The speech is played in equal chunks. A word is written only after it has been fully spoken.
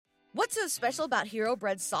What's so special about Hero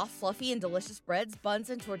Bread's soft, fluffy, and delicious breads, buns,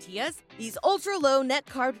 and tortillas? These ultra-low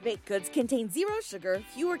net-carb baked goods contain zero sugar,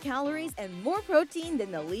 fewer calories, and more protein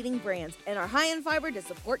than the leading brands, and are high in fiber to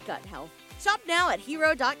support gut health. Shop now at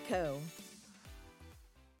hero.co.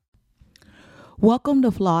 Welcome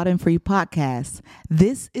to Flawed and Free Podcast.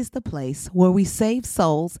 This is the place where we save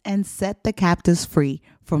souls and set the captives free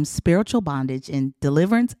from spiritual bondage in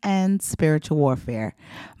deliverance and spiritual warfare.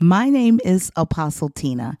 My name is Apostle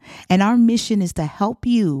Tina, and our mission is to help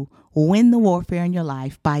you win the warfare in your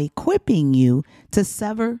life by equipping you to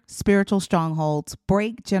sever spiritual strongholds,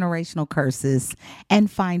 break generational curses, and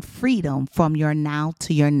find freedom from your now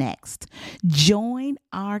to your next. Join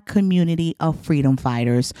our community of freedom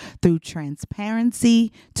fighters through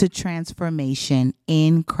transparency to transformation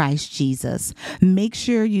in Christ Jesus. Make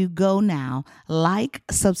sure you go now, like,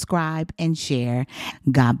 subscribe, and share.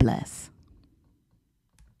 God bless.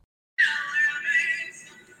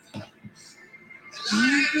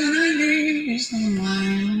 Let's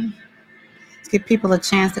give people a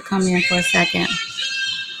chance to come in for a second.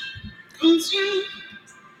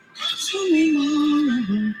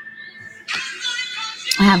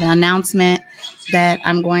 I have an announcement that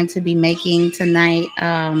I'm going to be making tonight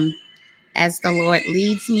as the Lord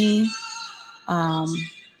leads me.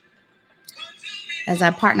 As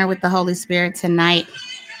I partner with the Holy Spirit tonight,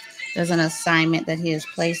 there's an assignment that He has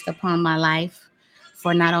placed upon my life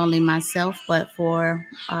for not only myself, but for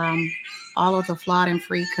all of the Flawed and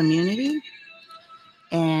Free community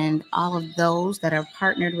and all of those that are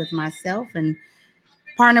partnered with myself and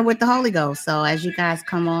partner with the Holy Ghost. So as you guys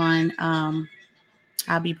come on,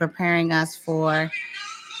 I'll be preparing us for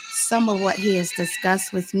some of what He has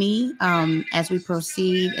discussed with me as we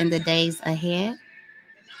proceed in the days ahead.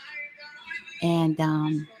 And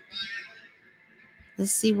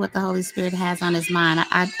let's see what the Holy Spirit has on His mind.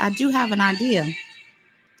 I do have an idea.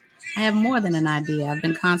 I have more than an idea. I've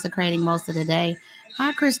been consecrating most of the day.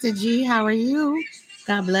 Hi, Krista G. How are you?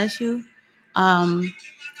 God bless you. And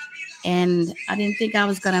I didn't think I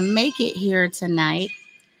was going to make it here tonight.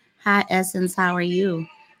 Hi, Essence. How are you?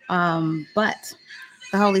 But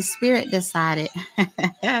the Holy Spirit decided.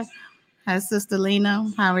 Hi, Sister Lena.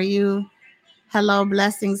 How are you? Hello,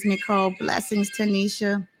 blessings, Nicole. Blessings,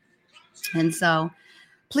 Tanisha. And so,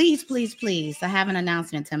 please, please, please, I have an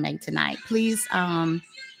announcement to make tonight. Please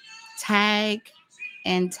tag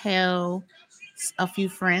and tell a few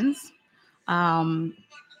friends.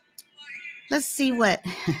 Let's see what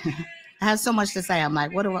I have so much to say. I'm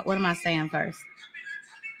like, what am I saying first?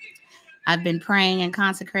 I've been praying and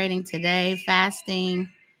consecrating today, fasting,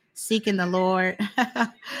 seeking the Lord.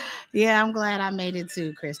 Yeah, I'm glad I made it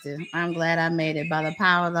too, Kristen. I'm glad I made it by the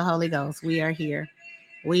power of the Holy Ghost. We are here.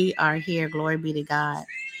 We are here. Glory be to God.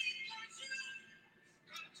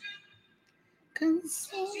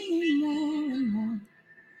 Consuming more and more.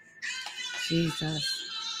 Jesus.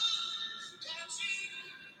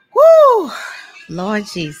 Woo! Lord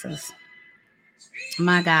Jesus.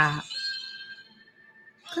 My God.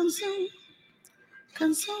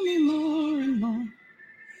 Consuming more and more.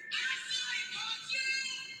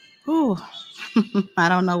 Ooh. I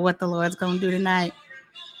don't know what the Lord's going to do tonight,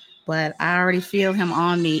 but I already feel Him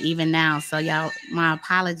on me even now. So y'all, my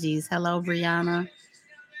apologies. Hello, Brianna.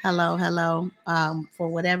 Hello. For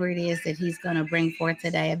whatever it is that He's going to bring forth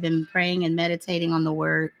today. I've been praying and meditating on the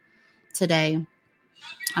word today.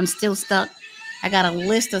 I'm still stuck. I got a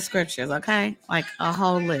list of scriptures, okay? Like a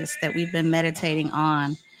whole list that we've been meditating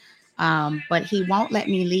on. But He won't let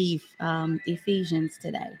me leave Ephesians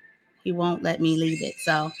today. He won't let me leave it.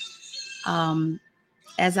 So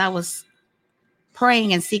as I was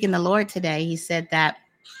praying and seeking the Lord today, He said that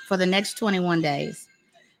for the next 21 days,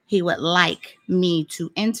 He would like me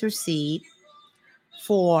to intercede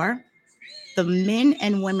for the men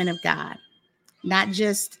and women of God, not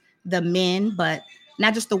just the men, but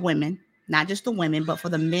not just the women, but for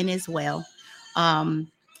the men as well.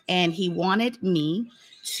 And He wanted me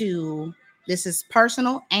to, this is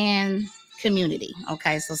personal and community.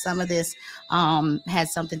 Okay. So some of this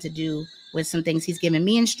has something to do with some things He's given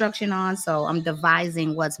me instruction on. So I'm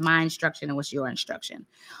devising what's my instruction and what's your instruction.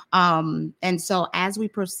 And so as we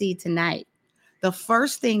proceed tonight, the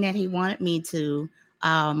first thing that He wanted me to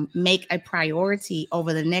make a priority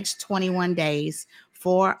over the next 21 days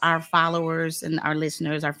for our followers and our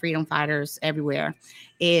listeners, our freedom fighters everywhere,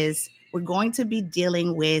 is we're going to be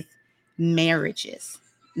dealing with marriages,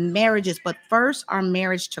 but first our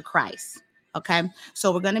marriage to Christ. Okay.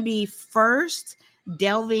 So we're going to be first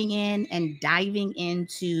delving in and diving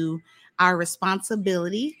into our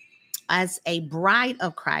responsibility as a bride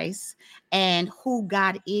of Christ and who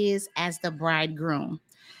God is as the bridegroom.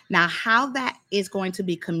 Now, how that is going to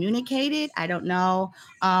be communicated, I don't know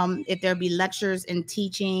if there'll be lectures and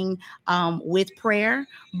teaching with prayer,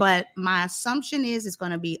 but my assumption is it's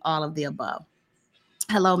going to be all of the above.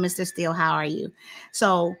 Hello, Mr. Steele. How are you?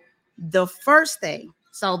 So the first thing,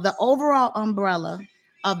 so the overall umbrella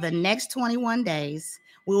of the next 21 days,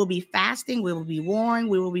 we will be fasting, we will be warring,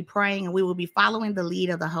 we will be praying, and we will be following the lead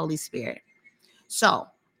of the Holy Spirit. So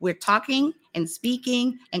we're talking and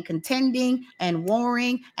speaking and contending and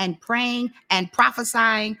warring and praying and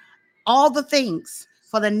prophesying all the things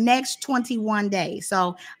for the next 21 days.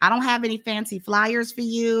 So I don't have any fancy flyers for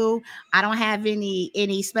you. I don't have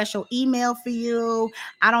any special email for you.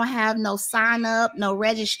 I don't have no sign up, no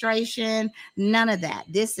registration, none of that.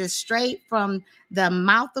 This is straight from the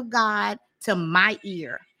mouth of God to my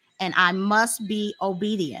ear, and I must be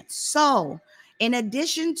obedient. So in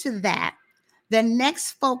addition to that, the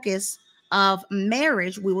next focus of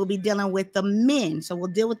marriage, we will be dealing with the men. So we'll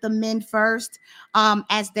deal with the men first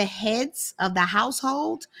as the heads of the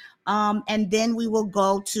household. And then we will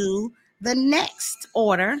go to the next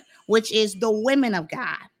order, which is the women of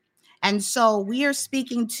God. And so we are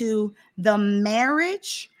speaking to the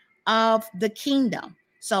marriage of the kingdom.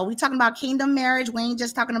 So we're talking about kingdom marriage. We ain't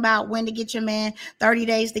just talking about when to get your man, 30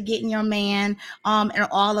 days to getting your man, and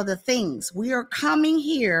all of the things. We are coming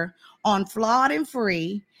here on Flawed and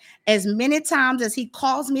Free as many times as he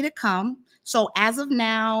calls me to come. So as of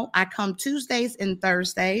now, I come Tuesdays and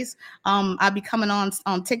Thursdays. I'll be coming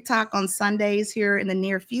on TikTok on Sundays here in the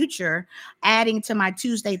near future, adding to my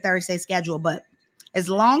Tuesday, Thursday schedule. But as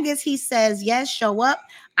long as he says, yes, show up,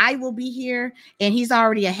 I will be here, and he's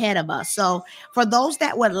already ahead of us. So for those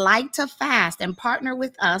that would like to fast and partner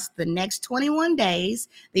with us the next 21 days,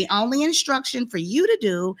 the only instruction for you to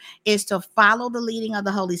do is to follow the leading of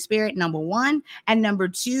the Holy Spirit, number one. And number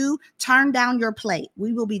two, turn down your plate.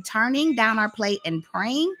 We will be turning down our plate and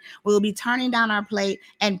praying. We will be turning down our plate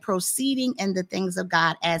and proceeding in the things of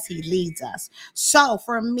God as he leads us. So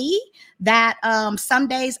for me, that some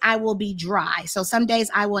days I will be dry. So some days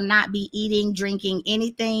I will not be eating, drinking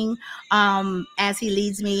anything as he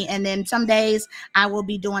leads me. And then some days I will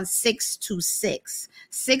be doing 6 to 6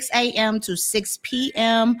 a.m. to 6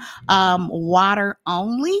 p.m. Water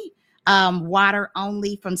only. Water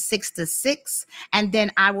only from 6 to 6. And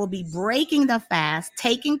then I will be breaking the fast,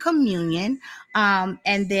 taking communion,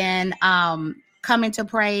 and then coming to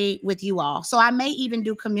pray with you all. So I may even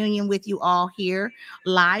do communion with you all here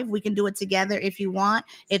live. We can do it together if you want.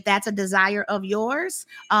 If that's a desire of yours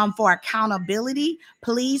for accountability,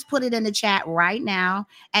 please put it in the chat right now.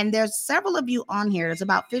 And there's several of you on here. There's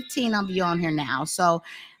about 15 of you on here now. So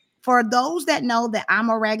for those that know that I'm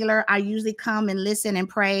a regular, I usually come and listen and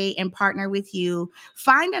pray and partner with you.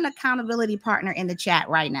 Find an accountability partner in the chat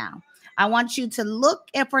right now. I want you to look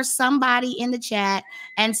for somebody in the chat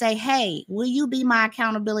and say, hey, will you be my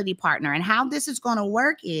accountability partner? And how this is going to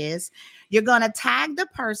work is you're going to tag the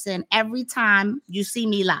person every time you see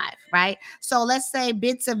me live, right? So let's say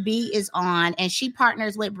Bits of B is on and she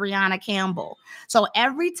partners with Brianna Campbell. So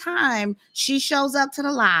every time she shows up to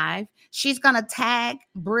the live, she's going to tag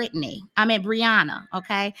Brianna,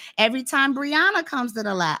 okay? Every time Brianna comes to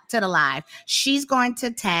the live, she's going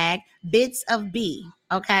to tag Bits of B,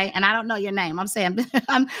 okay? And I don't know your name. I'm saying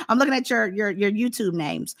I'm looking at your YouTube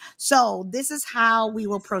names. So this is how we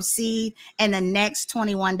will proceed in the next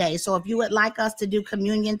 21 days. So if you would like us to do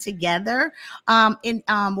communion together,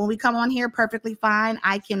 when we come on here, perfectly fine.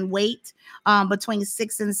 I can wait between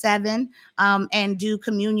 6 and 7 and do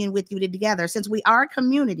communion with you together. Since we are a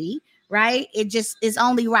community, right? It just is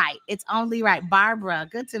only right. It's only right. Barbara,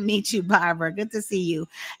 good to meet you, Barbara. Good to see you.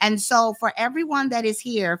 And so for everyone that is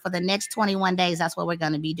here for the next 21 days, that's what we're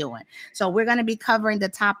going to be doing. So we're going to be covering the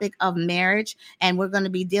topic of marriage, and we're going to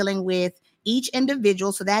be dealing with each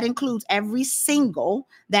individual. So that includes every single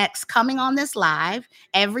that's coming on this live,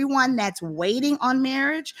 everyone that's waiting on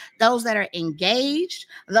marriage, those that are engaged,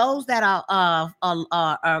 those that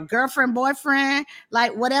are girlfriend, boyfriend,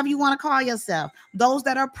 like whatever you want to call yourself, those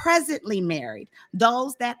that are presently married,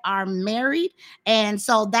 those that are married. And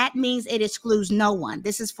so that means it excludes no one.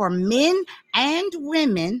 This is for men and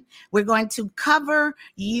women. We're going to cover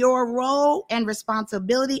your role and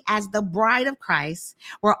responsibility as the bride of Christ.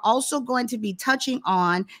 We're also going to be touching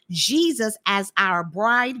on Jesus as our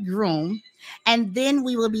bridegroom. And then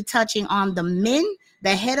we will be touching on the men,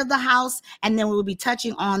 the head of the house, and then we will be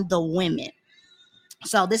touching on the women.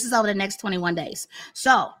 So this is over the next 21 days.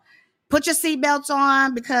 So put your seatbelts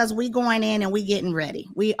on because we going in and we getting ready.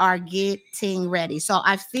 We are getting ready. So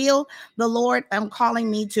I feel the Lord calling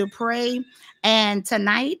me to pray. And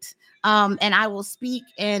tonight, And I will speak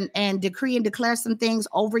and decree and declare some things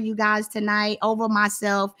over you guys tonight, over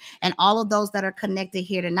myself and all of those that are connected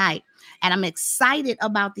here tonight. And I'm excited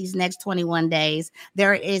about these next 21 days.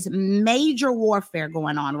 There is major warfare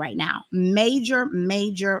going on right now. Major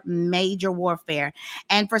warfare.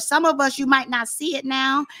 And for some of us, you might not see it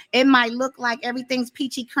now. It might look like everything's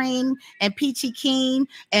peachy cream and peachy keen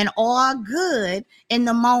and all good in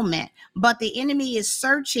the moment. But the enemy is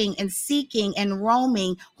searching and seeking and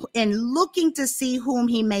roaming and looking to see whom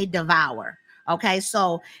he may devour. Okay,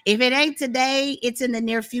 so if it ain't today, it's in the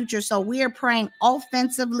near future. So we are praying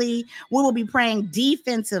offensively. We will be praying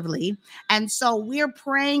defensively. And so we're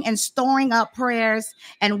praying and storing up prayers,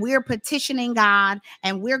 and we're petitioning God,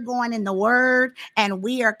 and we're going in the word, and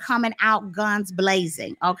we are coming out guns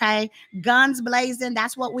blazing. Okay, guns blazing.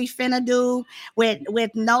 That's what we finna do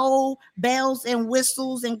with no bells and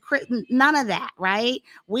whistles and none of that, right?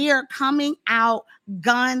 We are coming out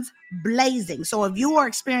guns blazing. So if you are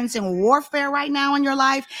experiencing warfare right now in your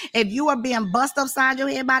life, if you are being bust upside your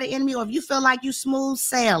head by the enemy, or if you feel like you smooth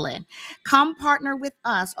sailing, come partner with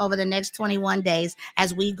us over the next 21 days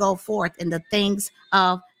as we go forth in the things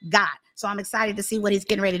of God. So I'm excited to see what he's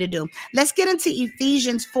getting ready to do. Let's get into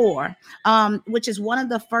Ephesians 4, which is one of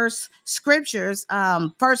the first scriptures,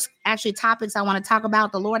 first actually topics I want to talk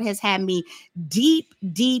about. The Lord has had me deep.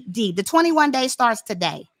 The 21 day starts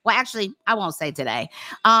today. Well, actually, I won't say today,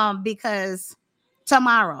 because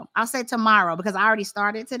tomorrow. I'll say tomorrow because I already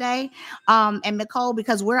started today. And Nicole,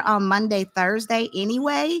 because we're on Monday, Thursday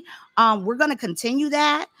anyway, we're going to continue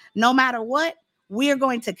that no matter what. We are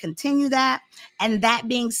going to continue that. And that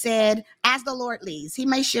being said, as the Lord leads, he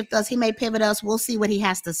may shift us, he may pivot us. We'll see what he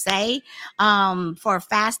has to say for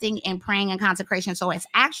fasting and praying and consecration. So it's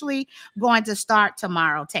actually going to start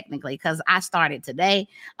tomorrow, technically, because I started today.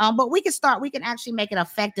 But we can actually make it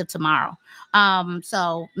effective tomorrow.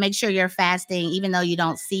 So make sure you're fasting, even though you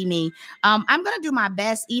don't see me. I'm going to do my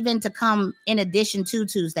best even to come in addition to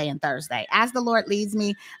Tuesday and Thursday. As the Lord leads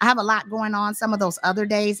me, I have a lot going on some of those other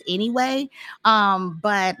days anyway.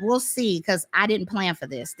 But we'll see, because I didn't plan for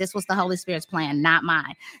this. This was the Holy Spirit's plan, not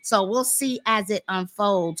mine. So we'll see as it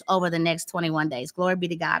unfolds over the next 21 days. Glory be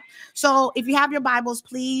to God. So if you have your Bibles,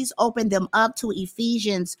 please open them up to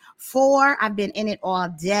Ephesians 4. I've been in it all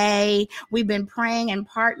day. We've been praying and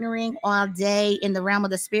partnering all day in the realm of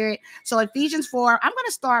the Spirit. So Ephesians 4, I'm going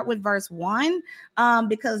to start with verse 1,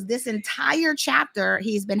 because this entire chapter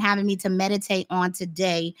he's been having me to meditate on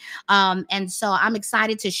today. And so I'm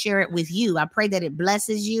excited to share it with you. I pray that it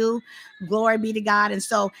blesses you. Glory be to God. And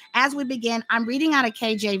so as we begin, I'm reading out of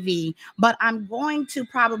KJV, but I'm going to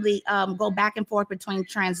probably go back and forth between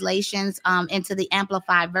translations into the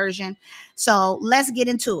Amplified version. So let's get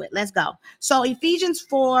into it. Let's go. So Ephesians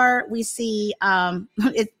 4, we see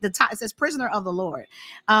it says prisoner of the Lord.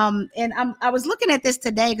 And I was looking at this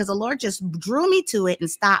today because the Lord just drew me to it and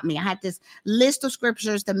stopped me. I had this list of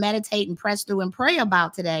scriptures to meditate and press through and pray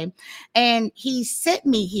about today. And he sent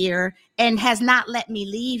me here and has not let me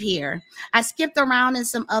leave here. I skipped around in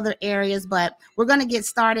some other areas, but we're going to get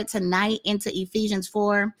started tonight into Ephesians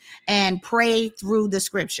 4 and pray through the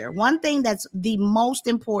scripture. One thing that's the most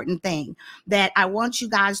important thing that I want you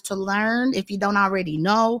guys to learn, if you don't already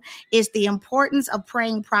know, is the importance of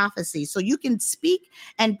praying prophecy. So you can speak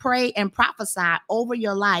and pray and prophesy over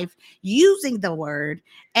your life using the word,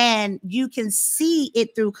 and you can see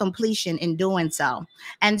it through completion in doing so.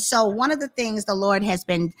 And so one of the things the Lord has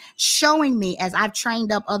been showing me as I've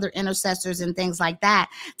trained up other intercessors and things like that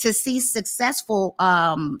to see successful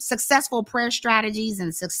prayer strategies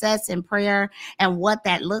and success in prayer and what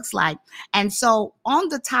that looks like. And so on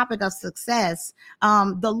the topic of success,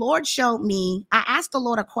 the Lord showed me, I asked the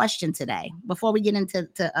Lord a question today before we get into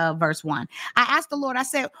verse 1. I asked the Lord, I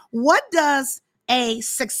said, what does a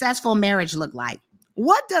successful marriage look like?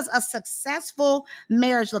 What does a successful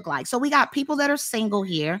marriage look like? So we got people that are single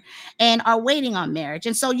here and are waiting on marriage.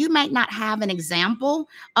 And so you might not have an example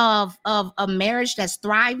of a marriage that's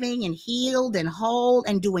thriving and healed and whole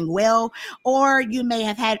and doing well. Or you may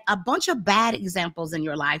have had a bunch of bad examples in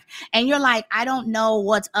your life. And you're like, I don't know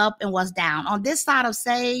what's up and what's down. On this side of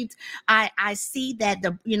saved, I see that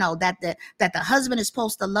the husband is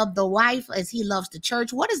supposed to love the wife as he loves the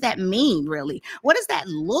church. What does that mean, really? What does that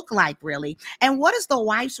look like, really? And what is the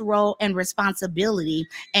wife's role and responsibility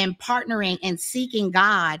in partnering and seeking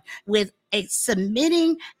God with a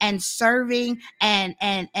submitting and serving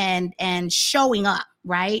and showing up?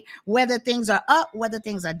 right? Whether things are up, whether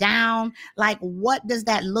things are down, like what does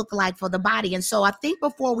that look like for the body? And so I think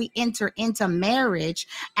before we enter into marriage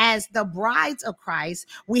as the brides of Christ,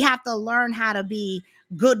 we have to learn how to be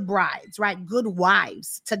good brides, right? Good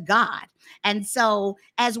wives to God. And so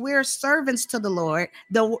as we're servants to the Lord,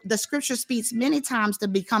 the scripture speaks many times to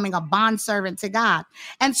becoming a bondservant to God.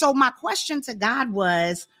 And so my question to God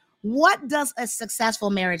was, what does a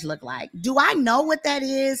successful marriage look like? Do I know what that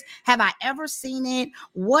is? Have I ever seen it?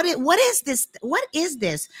 What is this? What is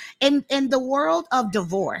this in the world of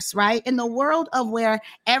divorce, right? In the world of where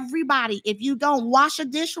everybody, if you don't wash a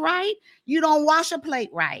dish right, you don't wash a plate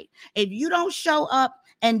right. If you don't show up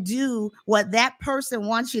and do what that person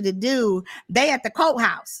wants you to do, they at the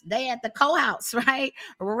courthouse. They at the courthouse, right?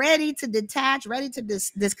 Ready to detach, ready to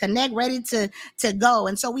disconnect, ready to go.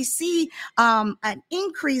 And so we see an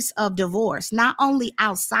increase of divorce, not only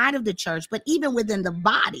outside of the church, but even within the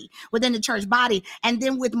body, within the church body. And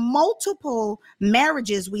then with multiple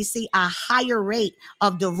marriages, we see a higher rate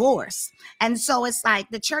of divorce. And so it's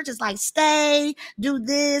like the church is like, stay, do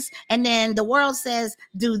this. And then the world says,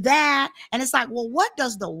 do that. And it's like, well, what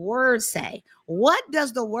does the word say? What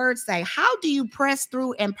does the word say? How do you press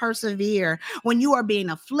through and persevere when you are being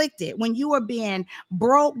afflicted, when you are being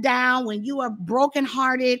broke down, when you are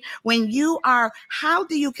brokenhearted, how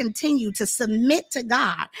do you continue to submit to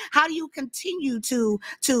God? How do you continue to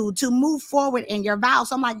move forward in your vows?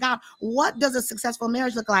 So I'm like, God, what does a successful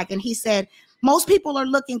marriage look like? And he said, most people are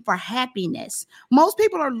looking for happiness. Most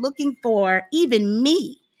people are looking for even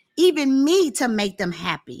me to make them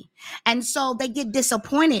happy. And so they get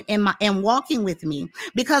disappointed in walking with me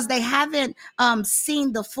because they haven't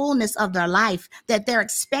seen the fullness of their life, that they're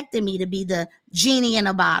expecting me to be the genie in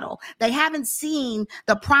a bottle. They haven't seen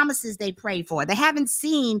the promises they pray for. They haven't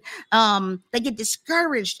seen, they get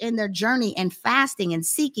discouraged in their journey and fasting and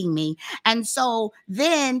seeking me. And so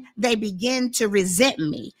then they begin to resent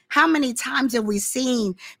me. How many times have we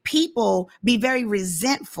seen people be very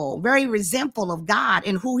resentful of God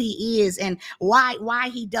and who he is and why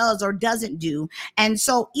he does or doesn't do? And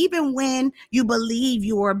so even when you believe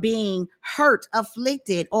you are being hurt,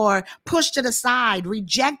 afflicted, or pushed to the side,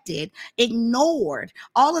 rejected, ignored,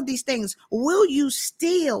 all of these things, will you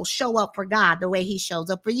still show up for God the way he shows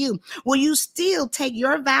up for you? Will you still take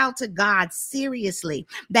your vow to God seriously?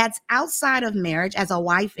 That's outside of marriage as a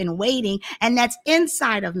wife in waiting, and that's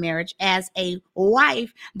inside of marriage as a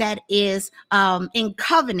wife that is in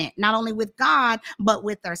covenant, not only with God, but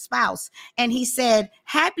with their spouse. And he said,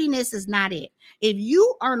 happiness is not it. If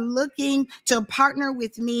you are looking to partner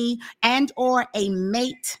with me and or a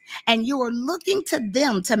mate, and you are looking to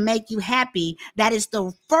them to make you happy, that is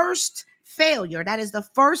the first failure. That is the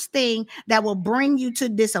first thing that will bring you to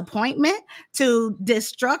disappointment, to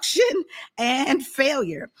destruction, and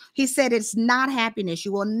failure. He said it's not happiness.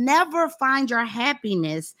 You will never find your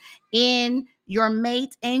happiness in your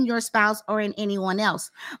mate, in your spouse, or in anyone else.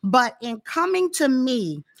 But in coming to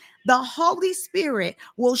me, the Holy Spirit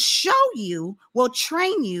will show you, will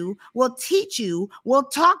train you, will teach you, will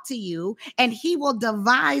talk to you, and he will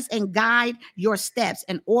devise and guide your steps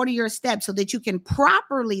and order your steps so that you can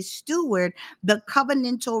properly steward the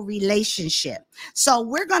covenantal relationship. So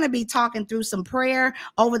we're going to be talking through some prayer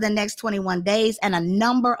over the next 21 days and a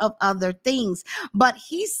number of other things. But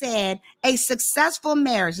he said a successful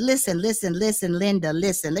marriage. Listen, Linda,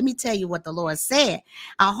 listen. Let me tell you what the Lord said.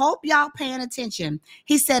 I hope y'all paying attention.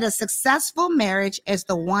 He said a successful marriage is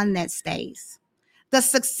the one that stays. The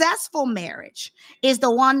successful marriage is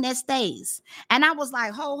the one that stays. And I was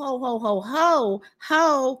like,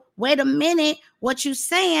 wait a minute. What you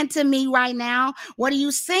saying to me right now? What are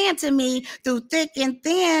you saying to me through thick and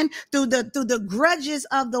thin, through the grudges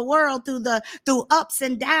of the world, through ups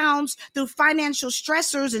and downs, through financial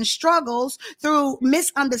stressors and struggles, through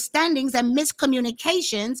misunderstandings and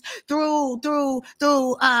miscommunications, through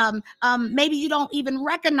maybe you don't even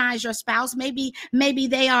recognize your spouse. Maybe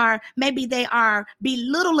they are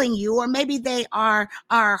belittling you, or maybe they are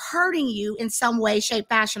hurting you in some way, shape,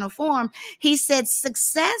 fashion, or form. He said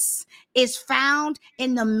success is found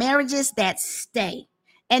in the marriages that stay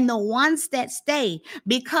and the ones that stay,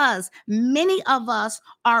 because many of us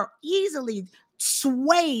are easily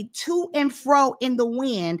swayed to and fro in the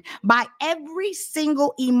wind by every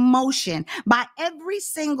single emotion, by every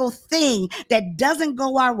single thing that doesn't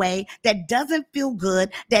go our way, that doesn't feel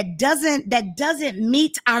good, that doesn't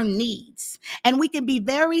meet our needs. And we can be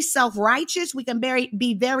very self-righteous. We can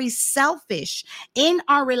be very selfish in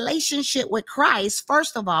our relationship with Christ,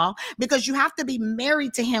 first of all, because you have to be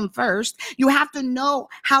married to him first. You have to know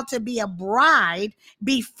how to be a bride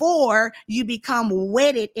before you become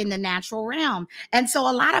wedded in the natural realm. And so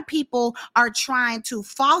a lot of people are trying to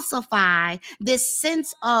falsify this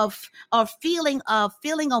sense of feeling a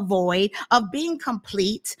void, of being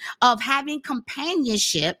complete, of having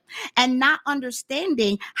companionship, and not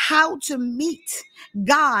understanding how to meet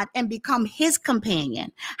God and become his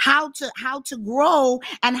companion, how to grow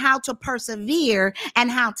and how to persevere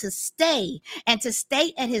and how to stay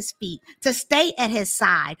at his feet, to stay at his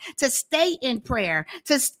side, to stay in prayer,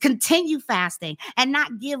 to continue fasting and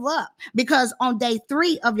not give up, because on day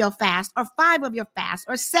 3 of your fast or 5 of your fast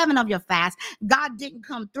or 7 of your fast, God didn't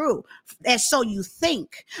come through. And so you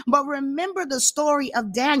think. But remember the story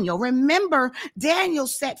of Daniel. Remember, Daniel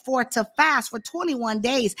set forth to fast for 21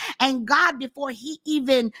 days, and God, before he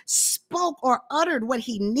even spoke or uttered what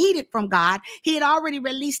he needed from God, he had already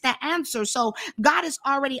released the answer. So God is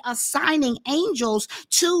already assigning angels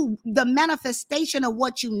to the manifestation of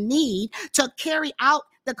what you need to carry out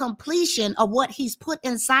the completion of what he's put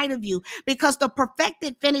inside of you, because the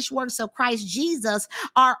perfected finished works of Christ Jesus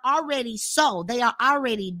are already so. They are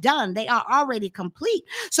already done. They are already complete.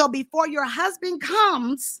 So before your husband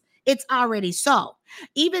comes, it's already so.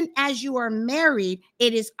 Even as you are married,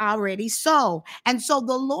 it is already so. And so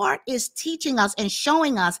the Lord is teaching us and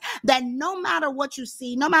showing us that no matter what you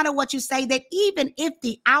see, no matter what you say, that even if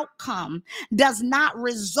the outcome does not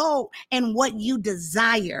result in what you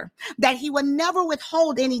desire, that he will never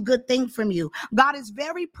withhold any good thing from you. God is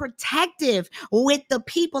very protective with the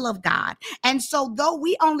people of God. And so though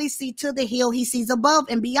we only see to the hill, he sees above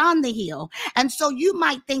and beyond the hill. And so you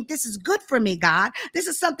might think, this is good for me, God. This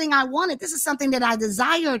is something I wanted. This is something that I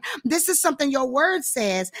desired. This is something your word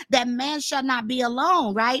says, that man shall not be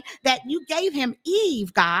alone, right? That you gave him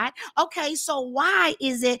Eve, God. Okay, so why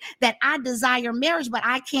is it that I desire marriage, but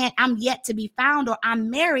I'm yet to be found, or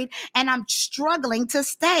I'm married and I'm struggling to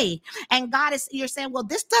stay? And you're saying, well,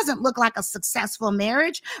 this doesn't look like a successful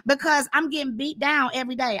marriage because I'm getting beat down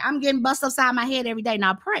every day. I'm getting busted upside my head every day.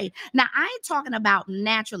 Now pray. Now I ain't talking about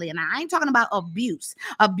naturally, and I ain't talking about abuse.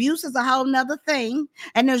 Abuse is a whole nother thing.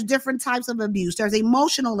 And there's different types of abuse. There's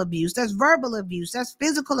emotional abuse, there's verbal abuse, there's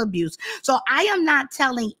physical abuse. So I am not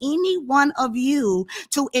telling any one of you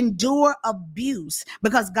to endure abuse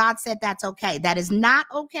because God said that's okay. That is not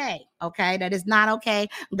okay. Okay, that is not okay.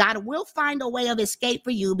 God will find a way of escape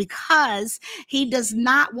for you because he does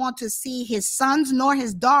not want to see his sons nor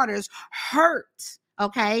his daughters hurt.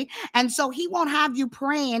 Okay. And so he won't have you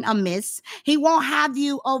praying amiss. He won't have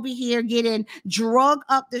you over here getting drugged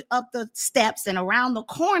up the steps and around the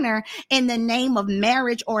corner in the name of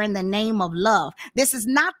marriage or in the name of love. This is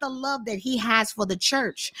not the love that he has for the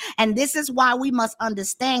church. And this is why we must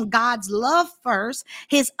understand God's love first,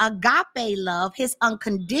 his agape love, his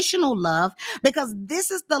unconditional love, because this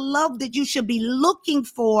is the love that you should be looking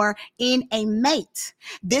for in a mate.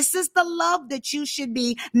 This is the love that you should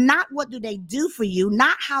be, not what do they do for you,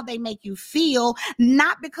 not how they make you feel,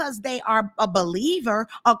 not because they are a believer,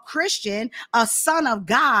 a Christian, a son of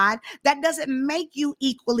God. That doesn't make you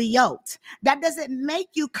equally yoked. That doesn't make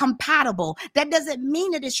you compatible. That doesn't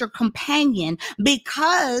mean that it's your companion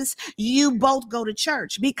because you both go to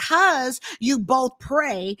church, because you both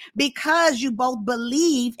pray, because you both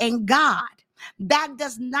believe in God. That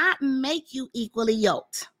does not make you equally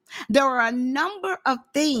yoked. There are a number of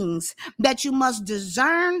things that you must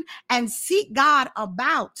discern and seek God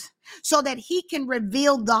about so that he can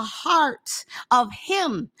reveal the heart of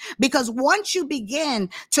him. Because once you begin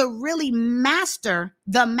to really master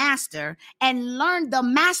the master and learn the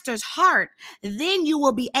master's heart, then you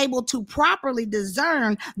will be able to properly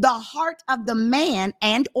discern the heart of the man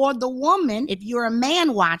and or the woman, if you're a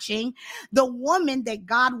man watching, the woman that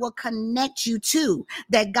God will connect you to,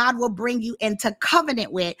 that God will bring you into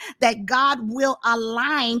covenant with, that God will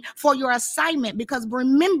align for your assignment. Because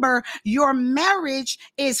remember, your marriage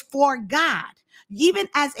is for God. Even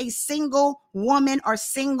as a single woman or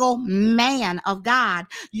single man of God,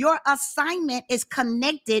 your assignment is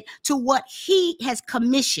connected to what he has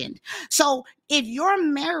commissioned. So if your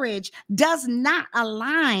marriage does not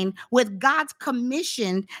align with God's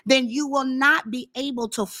commission, then you will not be able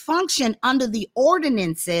to function under the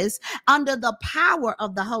ordinances, under the power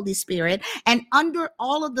of the Holy Spirit, and under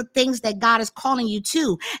all of the things that God is calling you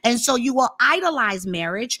to. And so you will idolize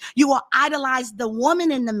marriage. You will idolize the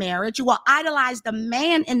woman in the marriage. You will idolize the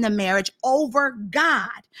man in the marriage over over God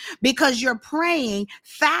because you're praying,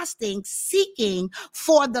 fasting, seeking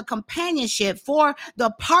for the companionship, for the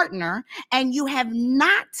partner, and you have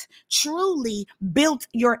not truly built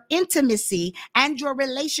your intimacy and your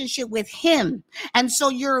relationship with him. And so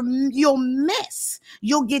you'll miss,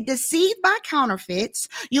 you'll get deceived by counterfeits.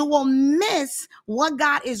 You will miss what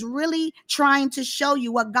God is really trying to show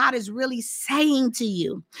you, what God is really saying to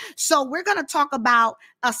you. So we're going to talk about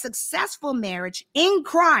a successful marriage in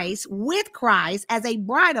Christ, with Christ, as a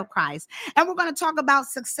bride of Christ. And we're going to talk about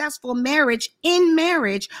successful marriage in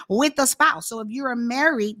marriage with a spouse. So if you're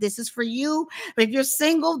married, this is for you. If you're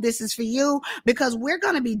single, this is for you, because we're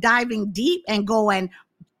going to be diving deep and going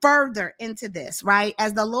further into this, right?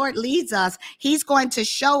 As the Lord leads us, he's going to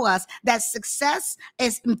show us that success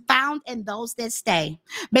is found in those that stay,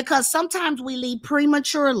 because sometimes we leave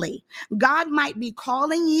prematurely. God might be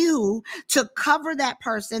calling you to cover that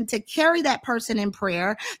person, to carry that person in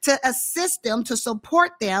prayer, to assist them, to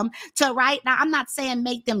support them, to right now, I'm not saying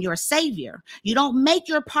make them your savior. You don't make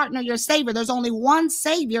your partner your savior. There's only one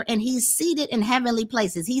savior, and he's seated in heavenly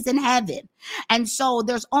places. He's in heaven. And so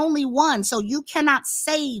there's only one. So you cannot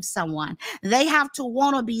save someone. They have to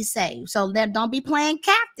want to be saved. So then don't be playing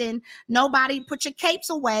captain. Nobody put your capes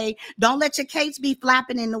away. Don't let your capes be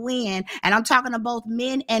flapping in the wind. And I'm talking to both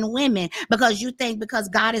men and women, because you think because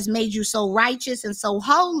God has made you so righteous and so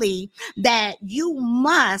holy that you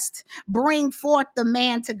must bring forth the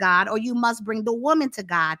man to God, or you must bring the woman to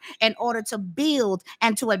God in order to build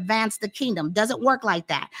and to advance the kingdom. Doesn't work like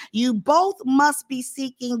that. You both must be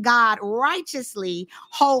seeking God righteously,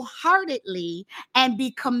 wholeheartedly, and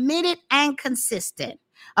be committed and consistent.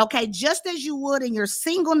 Okay, just as you would in your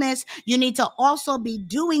singleness, you need to also be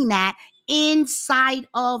doing that inside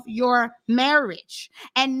of your marriage.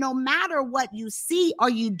 And no matter what you see or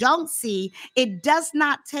you don't see, it does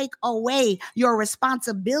not take away your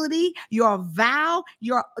responsibility, your vow,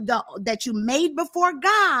 that you made before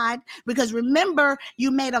God, because remember,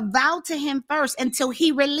 you made a vow to him first until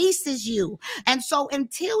he releases you. And so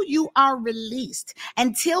until you are released,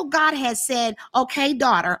 until God has said, okay,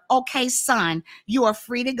 daughter, okay, son, you are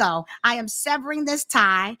free to go. I am severing this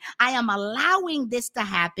tie. I am allowing this to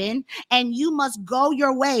happen. And you must go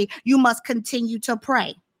your way. You must continue to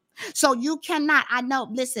pray. So you cannot, I know,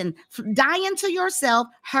 listen, dying to yourself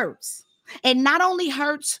hurts. It not only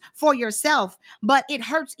hurts for yourself, but it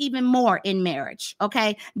hurts even more in marriage.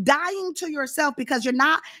 Okay. Dying to yourself, because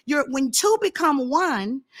when two become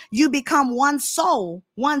one, you become one soul,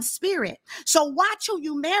 one spirit. So watch who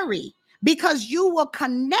you marry, because you will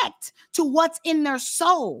connect to what's in their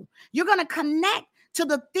soul. You're going to connect to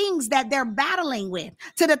the things that they're battling with,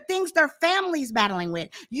 to the things their family's battling with.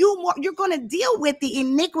 You're going to deal with the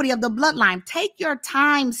iniquity of the bloodline. Take your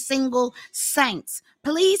time, single saints.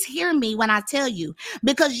 Please hear me when I tell you,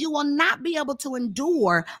 because you will not be able to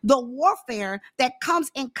endure the warfare that comes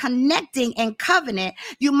in connecting and covenant.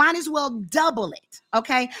 You might as well double it.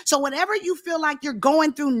 Okay. So whatever you feel like you're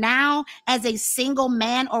going through now as a single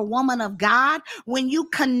man or woman of God, when you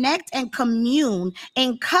connect and commune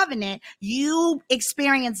in covenant, you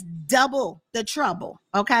experience double the trouble.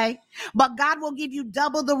 Okay. But God will give you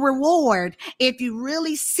double the reward if you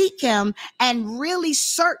really seek him and really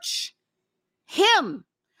search him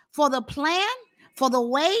for the plan, for the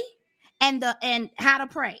way, and how to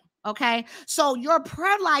pray. Okay. So your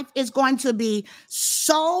prayer life is going to be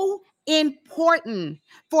so important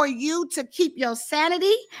for you to keep your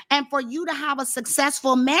sanity and for you to have a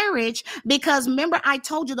successful marriage. Because remember, I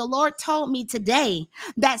told you, the Lord told me today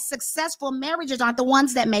that successful marriages aren't the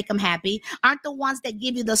ones that make them happy, aren't the ones that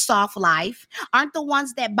give you the soft life, aren't the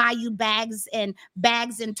ones that buy you bags and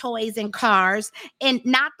toys and cars, and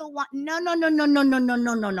not the one.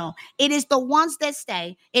 No. It is the ones that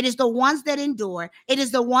stay. It is the ones that endure. It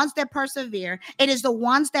is the ones that persevere. It is the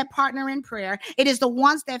ones that partner in prayer. It is the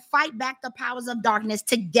ones that fight back the powers of darkness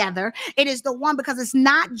together. It is the one, because it's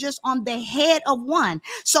not just on the head of one.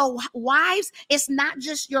 So wives, it's not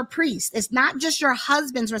just your priest. It's not just your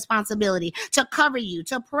husband's responsibility to cover you,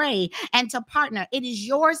 to pray, and to partner. It is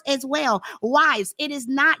yours as well. Wives, it is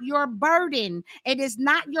not your burden. It is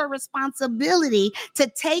not your responsibility to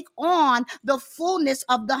take on the fullness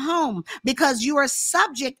of the home, because you are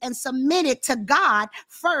subject and submitted to God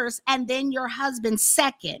first, and then your husband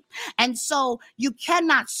second. And so you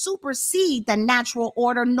cannot supersede the natural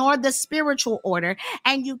order nor the spiritual order.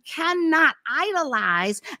 And you cannot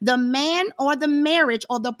idolize the man or the marriage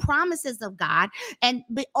or the promises of God and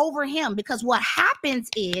be over him, because what happens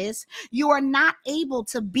is you are not able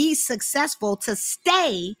to be successful, to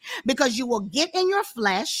stay, because you will get in your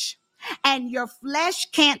flesh and your flesh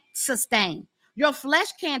can't sustain. Your flesh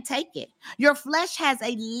can't take it. Your flesh has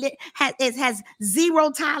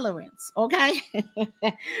zero tolerance. Okay,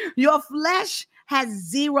 your flesh has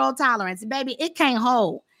zero tolerance, baby. It can't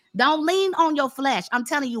hold. Don't lean on your flesh. I'm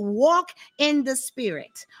telling you, walk in the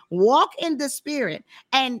spirit. Walk in the spirit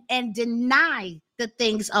and deny the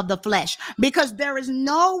things of the flesh, because there is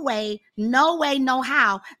no way, no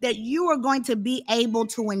how that you are going to be able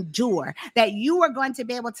to endure, that you are going to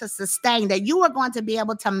be able to sustain, that you are going to be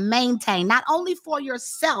able to maintain, not only for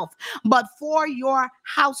yourself, but for your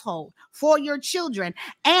household, for your children.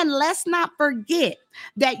 And let's not forget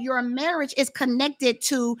that your marriage is connected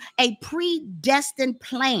to a predestined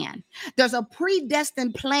plan. There's a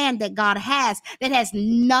predestined plan that God has that has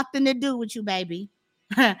nothing to do with you, baby.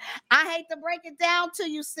 I hate to break it down to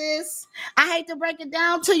you, sis. I hate to break it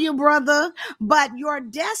down to you, brother, but your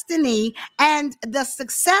destiny and the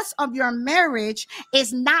success of your marriage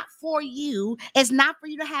is not for you. It's not for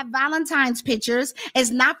you to have Valentine's pictures. It's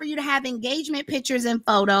not for you to have engagement pictures and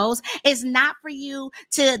photos. It's not for you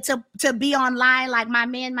to be online like my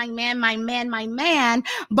man, my man, my man, my man,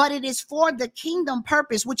 but it is for the kingdom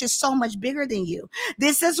purpose, which is so much bigger than you.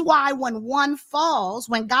 This is why when one falls,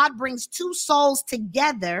 when God brings two souls together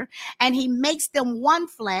and he makes them one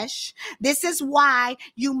flesh, this is why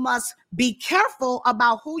you must be careful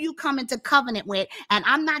about who you come into covenant with. And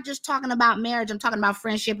I'm not just talking about marriage, I'm talking about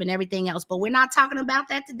friendship and everything else, but we're not talking about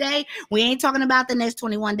that today. We ain't talking about the next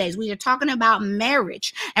 21 days. We are talking about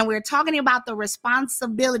marriage, and we're talking about the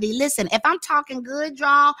responsibility. Listen, if I'm talking good,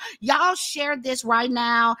 y'all share this right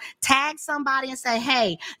now, tag somebody and say,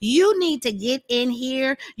 hey, you need to get in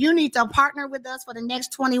here. You need to partner with us for the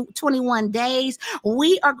next 21 days.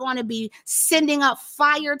 We are going to be sending up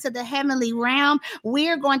fire to the heavenly realm. We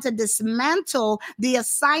are going to dismantle the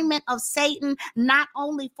assignment of Satan, not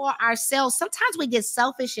only for ourselves. Sometimes we get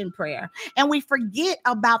selfish in prayer and we forget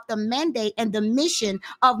about the mandate and the mission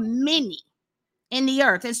of many in the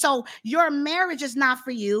earth. And so your marriage is not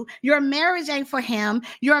for you. Your marriage ain't for him.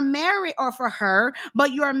 You're married or for her,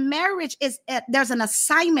 but your marriage is, there's an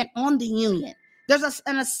assignment on the union. There's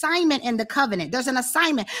an assignment in the covenant. There's an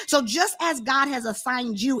assignment. So just as God has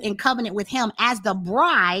assigned you in covenant with him as the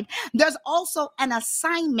bride, there's also an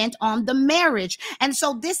assignment on the marriage. And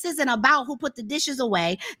so this isn't about who put the dishes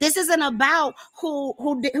away. This isn't about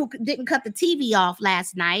who didn't cut the TV off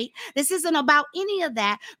last night. This isn't about any of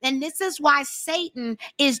that. And this is why Satan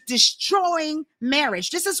is destroying marriage.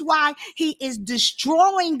 This is why he is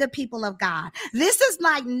destroying the people of God. This is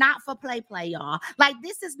like not for play, y'all. Like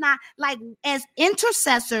this is not like, as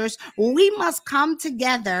intercessors, we must come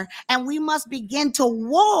together and we must begin to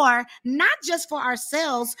war, not just for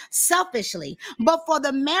ourselves selfishly, but for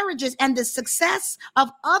the marriages and the success of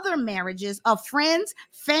other marriages, of friends,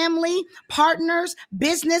 family, partners,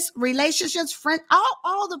 business, relationships, friends,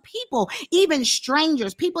 all the people, even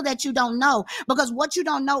strangers, people that you don't know, because what you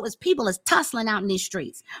don't know is people is tussling out in these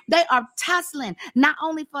streets. They are tussling not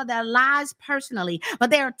only for their lives personally, but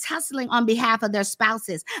they are tussling on behalf of their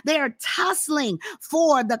spouses. They are tussling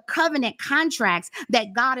for the covenant contracts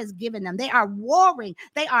that God has given them. They are warring.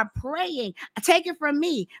 They are praying. Take it from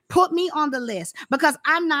me. Put me on the list, because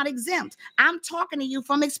I'm not exempt. I'm talking to you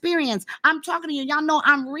from experience. I'm talking to you. Y'all know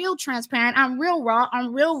I'm real transparent. I'm real raw.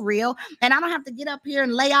 I'm real. And I don't have to get up here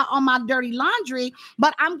and lay out all my dirty laundry,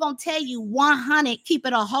 but I'm going to tell you 100, keep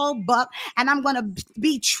it a whole buck. And I'm going to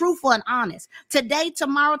be truthful and honest today,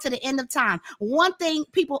 tomorrow, to the end of time. One thing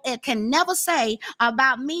people can never say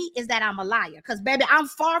about me is that I'm a liar, because baby, I'm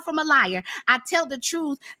far from a liar. I tell the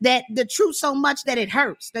truth so much that it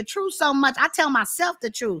hurts. The truth so much. I tell myself the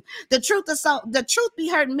truth. The truth be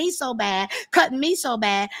hurting me so bad, cutting me so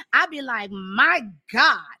bad. I be like, my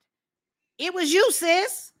God, it was you,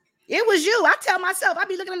 sis. It was you. I tell myself, I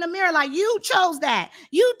be looking in the mirror like, you chose that.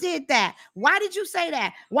 You did that. Why did you say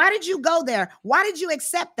that? Why did you go there? Why did you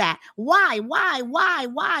accept that? Why?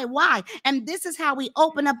 And this is how we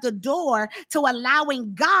open up the door to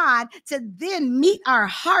allowing God to then meet our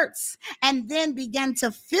hearts and then begin to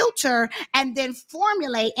filter and then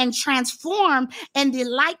formulate and transform in the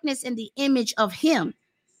likeness and the image of him.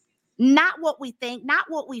 Not what we think, not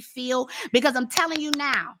what we feel, because I'm telling you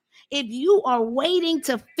now, if you are waiting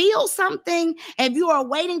to feel something, if you are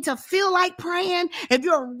waiting to feel like praying, if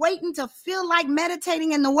you're waiting to feel like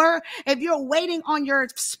meditating in the word, if you're waiting on your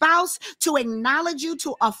spouse to acknowledge you,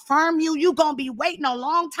 to affirm you, you're going to be waiting a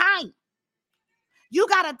long time. You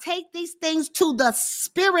got to take these things to the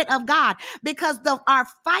Spirit of God, because our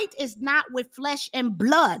fight is not with flesh and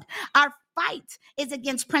blood. Our fight is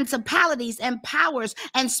against principalities and powers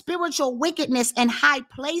and spiritual wickedness in high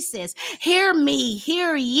places. Hear me,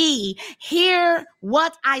 hear ye, hear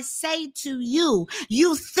what I say to you.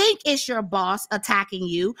 You think it's your boss attacking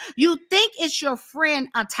you. You think it's your friend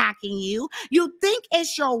attacking you. You think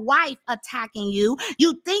it's your wife attacking you.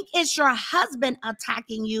 You think it's your husband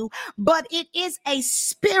attacking you, but it is a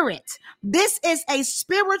spirit. This is a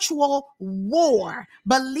spiritual war,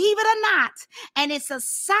 believe it or not. And it's a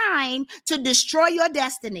sign to destroy your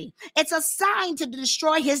destiny. It's a sign to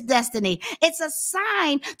destroy his destiny. It's a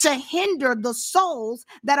sign to hinder the souls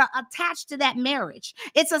that are attached to that marriage.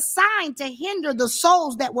 It's a sign to hinder the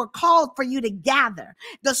souls that were called for you to gather,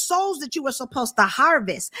 the souls that you were supposed to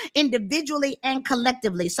harvest individually and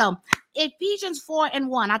collectively. So Ephesians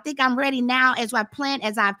 4:1. I think I'm ready now as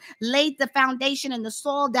I've laid the foundation and the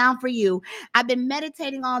soil down for you. I've been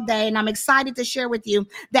meditating all day and I'm excited to share with you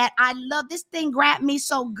that I love this thing. Grabbed me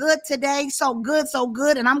so good today. So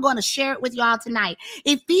good. And I'm going to share it with y'all tonight.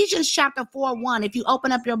 Ephesians chapter 4:1. If you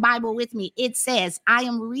open up your Bible with me, it says, I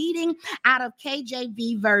am reading out of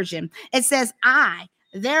KJV version. It says, I,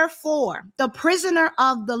 therefore, the prisoner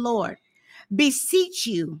of the Lord, beseech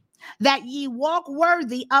you that ye walk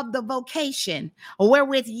worthy of the vocation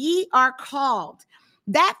wherewith ye are called.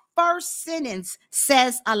 That first sentence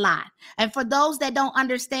says a lot. And for those that don't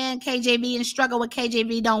understand KJV and struggle with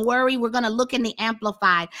KJV, don't worry. We're going to look in the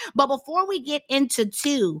Amplified. But before we get into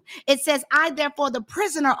 2, it says, I, therefore, the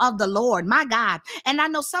prisoner of the Lord, my God. And I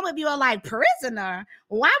know some of you are like, prisoner?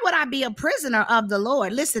 Why would I be a prisoner of the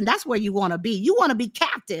Lord? Listen, that's where you want to be. You want to be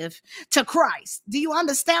captive to Christ. Do you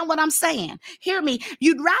understand what I'm saying? Hear me.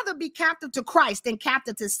 You'd rather be captive to Christ than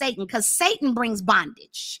captive to Satan, because Satan brings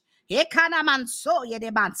bondage.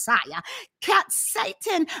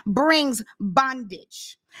 Satan brings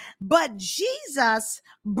bondage, but Jesus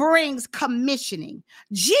brings commissioning.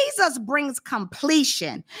 Jesus brings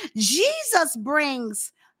completion. Jesus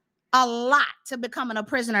brings a lot to becoming a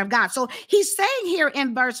prisoner of God. So he's saying here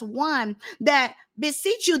in verse 1 that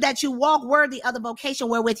beseech you that you walk worthy of the vocation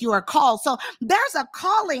wherewith you are called. So there's a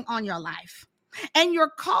calling on your life. And your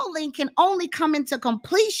calling can only come into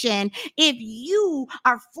completion if you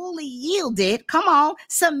are fully yielded, come on,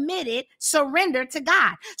 submitted, surrendered to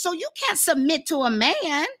God. So you can't submit to a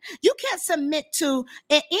man. You can't submit to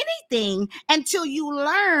anything until you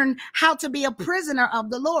learn how to be a prisoner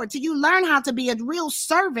of the Lord, till you learn how to be a real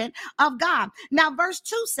servant of God. Now, verse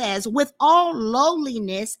 2 says, with all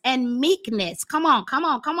lowliness and meekness. Come on.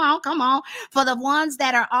 For the ones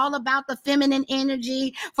that are all about the feminine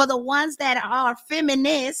energy, for the ones that are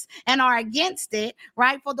feminists and are against it,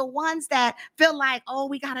 right? For the ones that feel like, oh,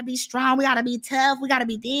 we got to be strong, we got to be tough, we got to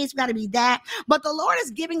be this, we got to be that. But the Lord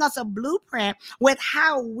is giving us a blueprint with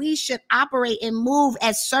how we should operate and move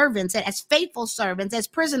as servants, as faithful servants, as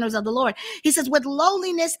prisoners of the Lord. He says, with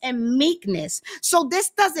lowliness and meekness. So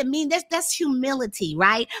this doesn't mean that's humility,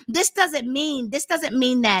 right? This doesn't mean that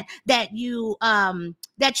you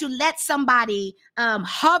let somebody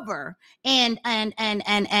hover and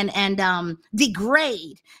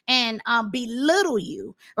degrade and belittle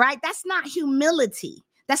you, right? That's not humility.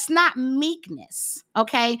 That's not meekness,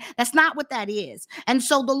 okay? That's not what that is. And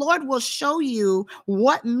so the Lord will show you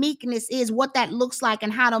what meekness is, what that looks like,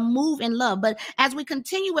 and how to move in love. But as we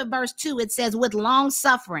continue with verse 2, it says, with long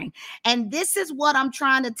suffering. And this is what I'm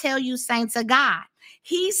trying to tell you, saints of God.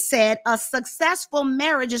 He said a successful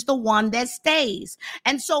marriage is the one that stays.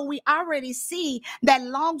 And so we already see that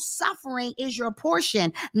long suffering is your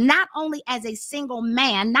portion, not only as a single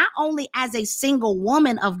man, not only as a single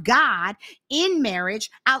woman of God in marriage,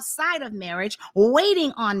 outside of marriage,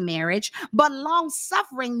 waiting on marriage, but long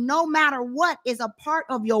suffering, no matter what, is a part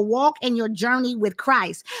of your walk and your journey with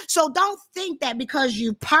Christ. So don't think that because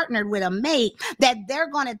you partnered with a mate that they're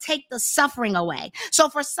going to take the suffering away. So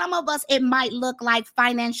for some of us, it might look like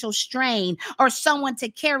financial strain or someone to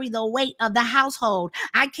carry the weight of the household.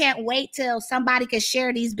 I can't wait till somebody can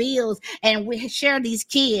share these bills and we share these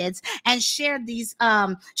kids and share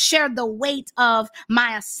the weight of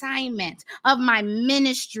my assignment, of my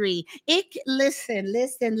ministry. Listen,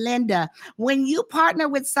 Linda, when you partner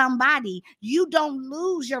with somebody, you don't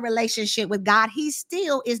lose your relationship with God. He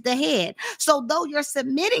still is the head. So though you're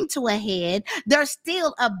submitting to a head, there's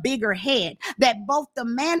still a bigger head that both the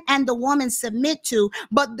man and the woman submit to,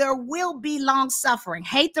 but there will be long suffering.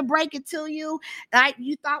 Hate to break it to you. Right?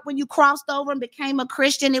 You thought when you crossed over and became a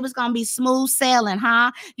Christian, it was going to be smooth sailing,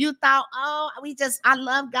 huh? You thought, I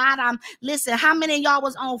love God. Listen, how many of y'all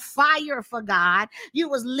was on fire for God. You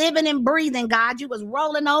was living and breathing God. You was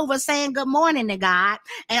rolling over saying good morning to God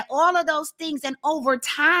and all of those things. And over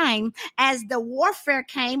time, as the warfare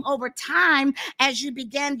came, over time, as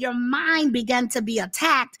your mind began to be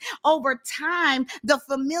attacked, over time, the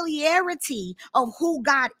familiarity of who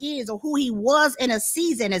God is or who he was in a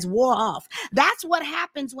season is wore off. That's what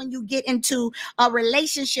happens when you get into a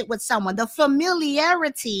relationship with someone. The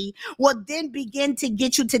familiarity will then begin to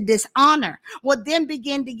get you to dishonor, will then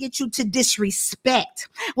begin to get you to disrespect,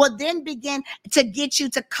 will then begin to get you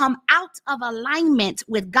to come out of alignment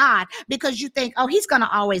with God because you think, oh, he's going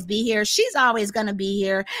to always be here. She's always going to be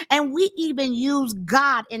here. And we even use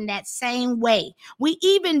God in that same way. We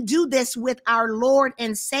even do this with our Lord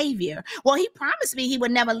and Savior. Well, he promised me he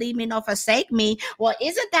would never leave me nor forsake me. Well,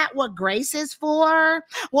 isn't that what grace is for?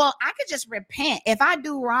 Well, I could just repent. If I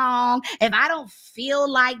do wrong, if I don't feel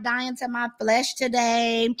like dying to my flesh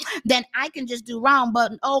today, then I can just do wrong.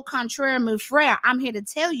 But au contraire, mon frère, I'm here to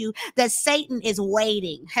tell you that Satan is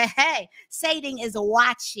waiting. Hey, Satan is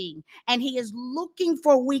watching, and he is looking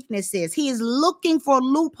for weaknesses. He is looking for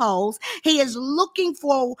loopholes. He is looking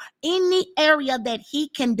for any area that he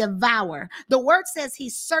can devour. The word says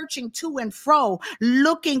he's searching to and fro,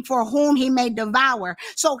 looking for whom he may devour.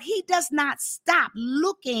 So he does not stop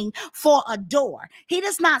looking for a door. He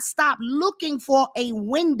does not stop looking for a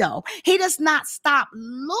window. He does not stop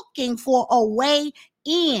looking for a way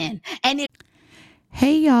in. And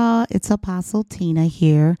Hey y'all, it's Apostle Tina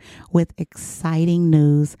here with exciting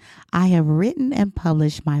news. I have written and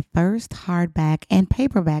published my first hardback and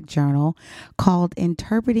paperback journal called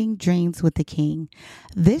Interpreting Dreams with the King.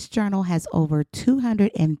 This journal has over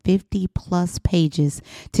 250 plus pages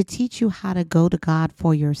to teach you how to go to God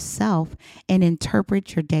for yourself and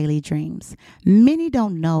interpret your daily dreams. Many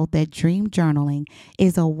don't know that dream journaling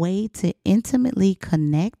is a way to intimately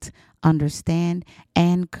connect, understand,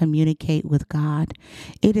 and communicate with God.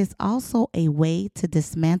 It is also a way to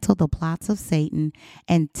dismantle the plots of Satan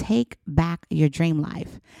and take back your dream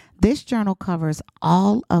life. This journal covers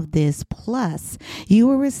all of this, plus you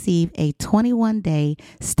will receive a 21-day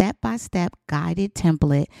step-by-step guided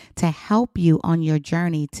template to help you on your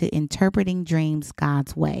journey to interpreting dreams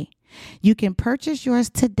God's way. You can purchase yours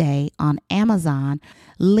today on Amazon.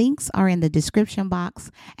 Links are in the description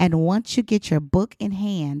box. And once you get your book in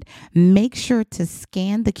hand, make sure to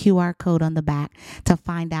scan the QR code on the back to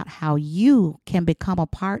find out how you can become a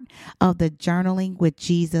part of the Journaling with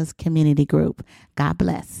Jesus community group. God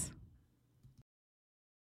bless.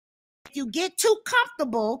 you get too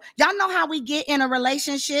comfortable, y'all know how we get in a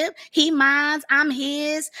relationship. He mine, I'm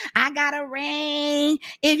his. I got a ring.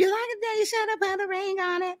 If you like it, then you should have put a ring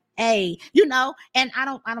on it. Hey, and I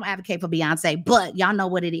don't advocate for Beyonce, but y'all know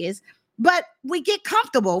what it is. But we get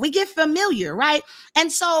comfortable, we get familiar, right?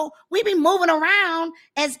 And so we be moving around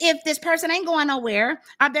as if this person ain't going nowhere,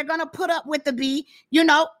 or they're gonna put up with the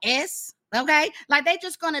S, okay? Like they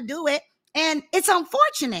just gonna do it. And it's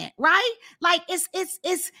unfortunate, right? Like it's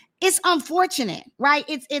unfortunate, right?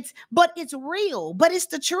 But it's real, but it's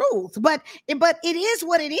the truth. But it is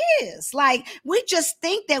what it is. Like we just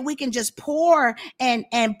think that we can just pour and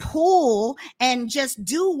pull and just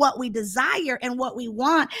do what we desire and what we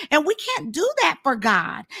want. And we can't do that for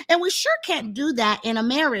God. And we sure can't do that in a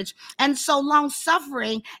marriage. And so long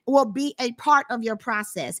suffering will be a part of your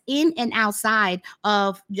process in and outside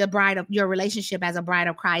of your relationship as a bride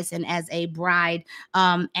of Christ and as a bride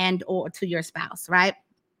and or to your spouse, right?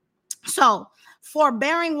 So,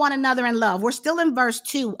 forbearing one another in love. We're still in verse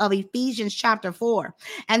 2 of Ephesians chapter 4.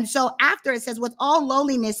 And so after it says, with all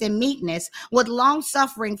lowliness and meekness, with long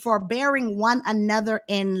suffering, forbearing one another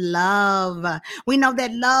in love. We know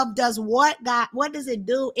that love does what, God? What does it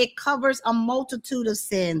do? It covers a multitude of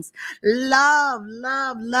sins. Love.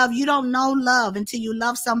 You don't know love until you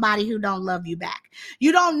love somebody who don't love you back.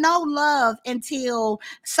 You don't know love until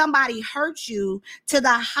somebody hurts you to the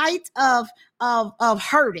height of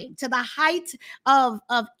hurting, to the height of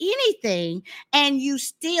anything, and you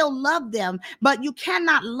still love them, but you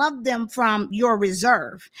cannot love them from your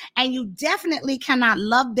reserve, and you definitely cannot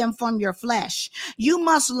love them from your flesh. You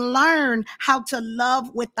must learn how to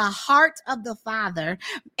love with the heart of the Father,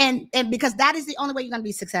 and because that is the only way you're going to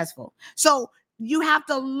be successful. So you have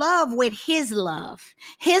to love with his love.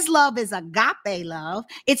 His love is agape love.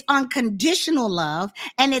 It's unconditional love,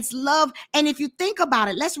 and it's love. And if you think about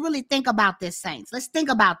it, let's really think about this, saints. Let's think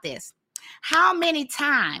about this. How many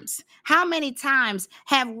times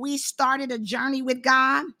have we started a journey with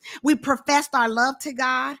God? We professed our love to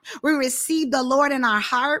God. We received the Lord in our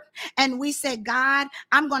heart. And we said, God,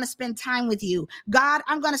 I'm going to spend time with you. God,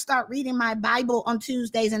 I'm going to start reading my Bible on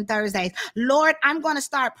Tuesdays and Thursdays. Lord, I'm going to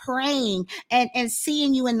start praying and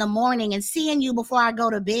seeing you in the morning and seeing you before I go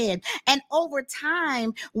to bed. And over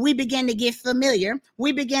time, we begin to get familiar.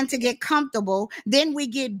 We begin to get comfortable. Then we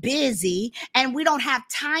get busy and we don't have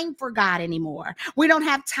time for God anymore. We don't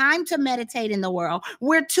have time to meditate in the world.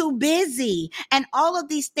 We're too busy. And all of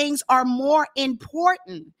these things are more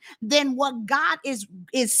important than what God is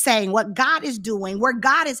saying, what God is doing, where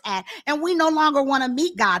God is at. And we no longer want to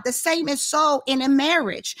meet God. The same is so in a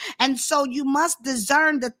marriage. And so you must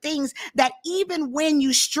discern the things that even when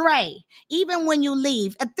you stray, even when you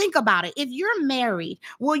leave, and think about it. If you're married,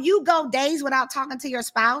 will you go days without talking to your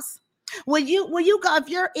spouse? Will you go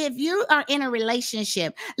if you are in a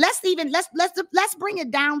relationship? Let's bring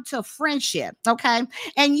it down to friendship, okay?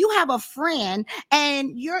 And you have a friend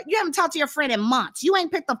and you haven't talked to your friend in months. You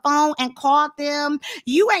ain't picked the phone and called them.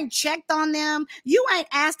 You ain't checked on them. You ain't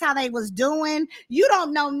asked how they was doing. You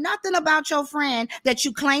don't know nothing about your friend that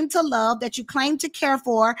you claim to love, that you claim to care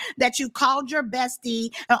for, that you called your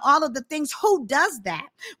bestie, and all of the things. Who does that?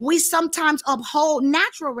 We sometimes uphold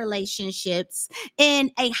natural relationships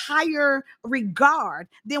in a higher regard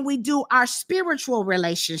than we do our spiritual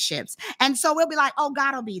relationships. And so we'll be like, oh,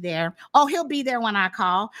 God will be there. Oh, he'll be there when I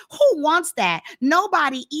call. Who wants that?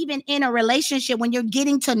 Nobody, even in a relationship, when you're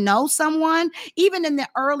getting to know someone, even in the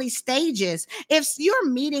early stages, if you're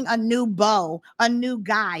meeting a new beau, a new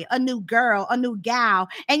guy, a new girl, a new gal,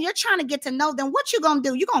 and you're trying to get to know them, what you going to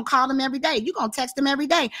do? You're going to call them every day. You're going to text them every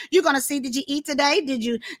day. You're going to see, did you eat today?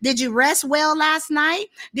 Did you rest well last night?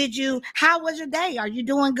 How was your day? Are you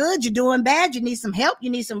doing good? You doing bad? You need some help? You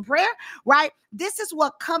need some prayer, right? This is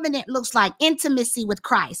what covenant looks like: intimacy with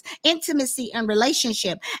Christ, intimacy and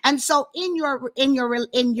relationship. And so in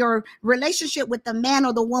your relationship with the man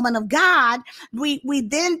or the woman of God, we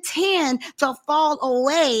then tend to fall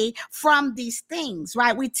away from these things,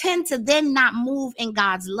 right? We tend to then not move in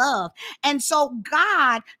God's love. And so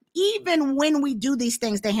God, even when we do these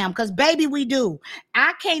things to him, because baby, we do.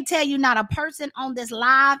 I can't tell you not a person on this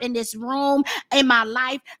live, in this room, in my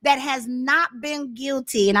life that has not been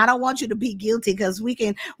guilty. And I don't want you to be guilty, because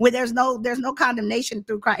there's no condemnation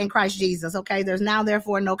in Christ Jesus. Okay. There's now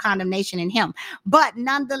therefore no condemnation in him. But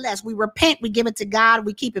nonetheless, we repent, we give it to God,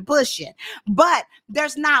 we keep it pushing. But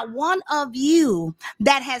there's not one of you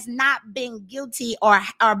that has not been guilty or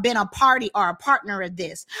been a party or a partner of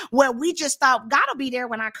this, where we just thought God will be there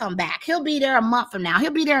when I come back. He'll be there a month from now.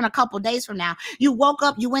 He'll be there in a couple of days from now. You woke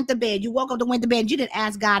up, you went to bed. You woke up to went to bed. You didn't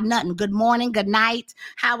ask God nothing. Good morning, good night.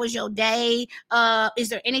 How was your day? Is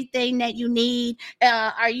there anything that you need?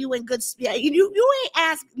 Are you in good spirit? You ain't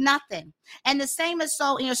asked nothing. And the same is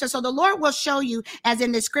so in your so the Lord will show you, as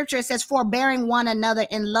in the scripture, it says, forbearing one another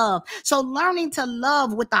in love. So learning to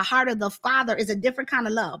love with the heart of the Father is a different kind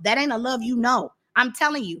of love. That ain't a love you know. I'm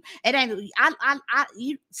telling you, it ain't.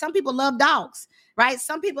 Some people love dogs, right?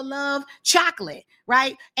 Some people love chocolate,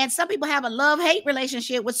 right? And some people have a love-hate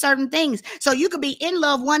relationship with certain things. So you could be in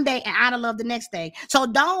love one day and out of love the next day. So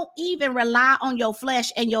don't even rely on your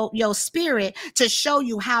flesh and your spirit to show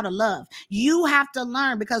you how to love. You have to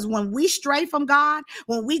learn, because when we stray from God,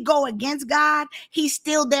 when we go against God, he's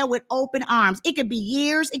still there with open arms. It could be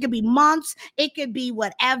years, it could be months, it could be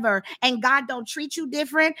whatever. And God don't treat you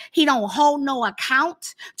different. He don't hold no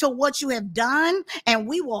account to what you have done. And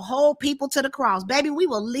we will hold people to the cross. Baby, we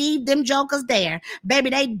will leave them jokers there. Baby,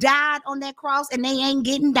 they died on that cross and they ain't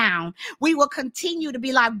getting down. We will continue to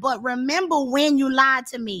be like, but remember when you lied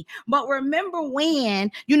to me. But remember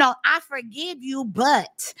when, I forgive you,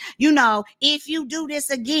 but, if you do this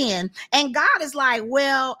again. And God is like,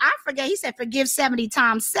 well, I forget. He said, forgive 70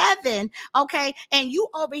 times 7. Okay. And you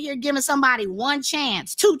over here giving somebody 1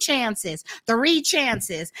 chance, 2 chances, 3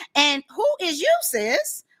 chances. And who is you,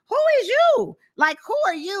 sis? Who is you? Like, who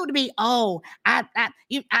are you to be, I'm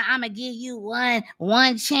going to give you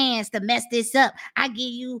one chance to mess this up. I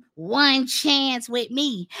give you 1 chance with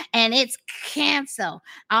me, and it's cancel.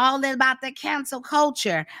 All about the cancel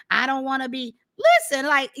culture. I don't want to be. Listen,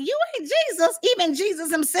 like, you ain't Jesus. Even Jesus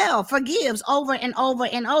himself forgives over and over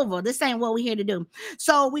and over. This ain't what we're here to do.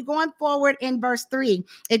 So we're going forward in verse 3.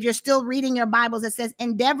 If you're still reading your Bibles, it says,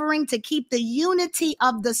 endeavoring to keep the unity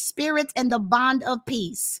of the Spirit and the bond of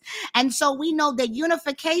peace. And so we know that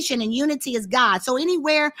unification and unity is God. So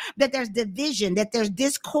anywhere that there's division, that there's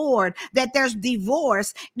discord, that there's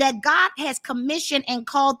divorce, that God has commissioned and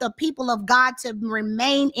called the people of God to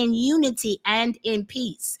remain in unity and in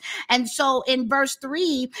peace. And so in verse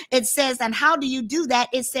 3, it says, and how do you do that?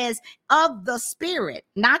 It says of the spirit,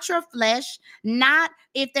 not your flesh, not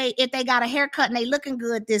if they got a haircut and they looking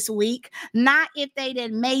good this week, not if they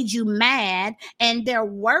did made you mad and they're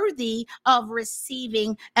worthy of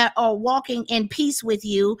receiving or walking in peace with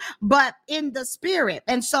you, but in the spirit.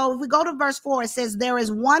 And so if we go to verse 4, it says, there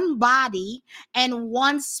is one body and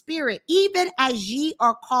one spirit, even as ye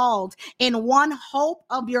are called in one hope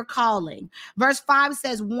of your calling. Verse 5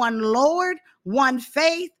 says, one Lord, one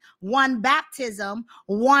faith, one baptism,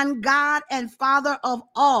 one God and Father of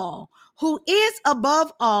all, who is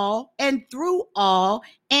above all and through all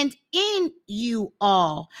and in you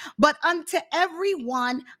all. But unto every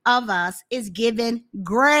one of us is given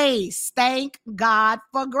grace. Thank God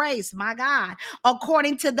for grace, my God,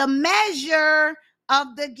 according to the measure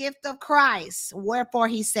of the gift of Christ. Wherefore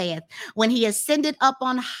he saith, when he ascended up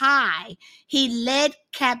on high, he led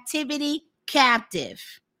captivity captive.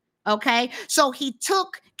 Okay, so he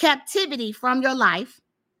took captivity from your life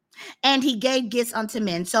and he gave gifts unto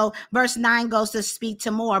men. So verse 9 goes to speak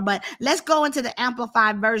to more, but let's go into the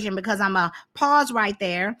Amplified version, because I'm going to pause right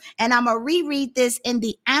there and I'm going to reread this in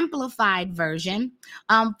the Amplified version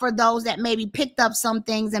for those that maybe picked up some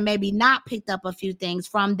things and maybe not picked up a few things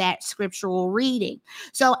from that scriptural reading.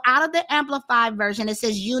 So out of the Amplified version, it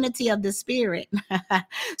says unity of the Spirit.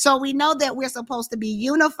 So we know that we're supposed to be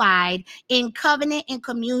unified in covenant, in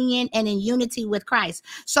communion, and in unity with Christ.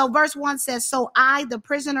 So verse 1 says, so I, the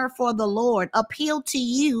prisoner for the Lord, appeal to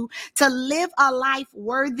you to live a life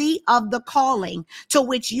worthy of the calling to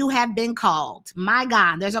which you have been called. My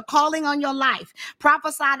God, there's a calling on your life.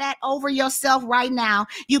 Prophesy that over yourself right now.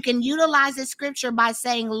 You can utilize this scripture by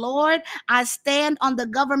saying, Lord, I stand on the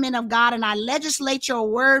government of God and I legislate your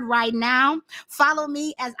word right now. Follow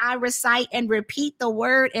me as I recite and repeat the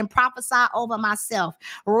word and prophesy over myself.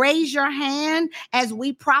 Raise your hand as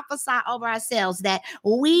we prophesy over ourselves that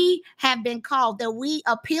we have been called, that we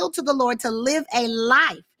appeal to the Lord to live a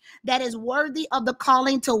life that is worthy of the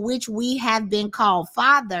calling to which we have been called.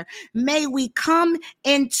 Father, may we come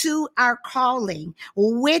into our calling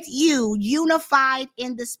with you, unified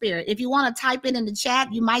in the Spirit. If you want to type it in the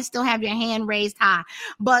chat, you might still have your hand raised high,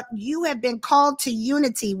 but you have been called to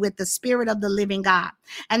unity with the Spirit of the living God.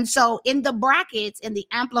 And so in the brackets, in the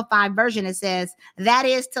Amplified version, it says, that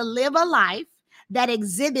is to live a life that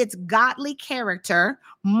exhibits godly character,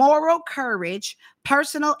 moral courage,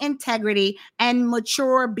 personal integrity, and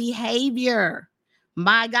mature behavior.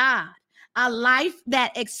 My God, a life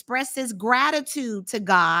that expresses gratitude to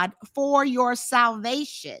God for your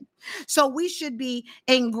salvation. So we should be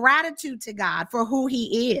in gratitude to God for who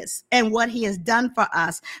he is and what he has done for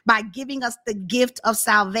us by giving us the gift of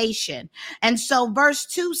salvation. And so verse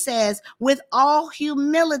 2 says, with all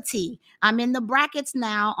humility, I'm in the brackets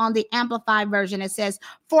now on the Amplified version. It says,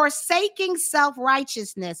 forsaking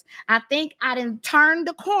self-righteousness. I think I didn't turn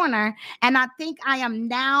the corner and I think I am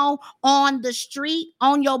now on the street,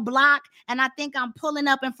 on your block, and I think I'm pulling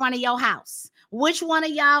up in front of your house. Which one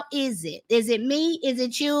of y'all is it? Is it me? Is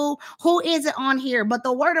it you? Who is it on here? But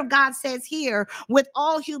the word of God says here, with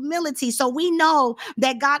all humility. So we know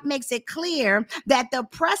that God makes it clear that the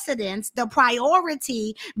precedence, the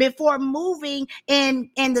priority before moving in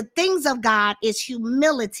the things of God is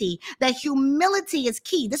humility. That humility is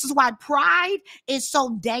key. This is why pride is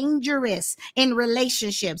so dangerous in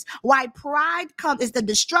relationships. Why pride is the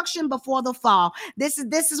destruction before the fall. This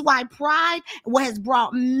is why pride has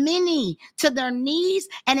brought many to their knees,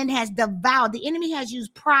 and it has devoured. The enemy has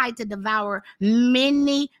used pride to devour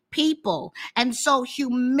many people. And so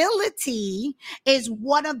humility is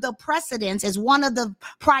one of the precedents, is one of the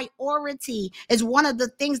priority, is one of the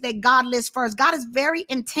things that God lists first. God is very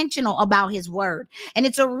intentional about his word. And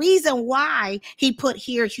it's a reason why he put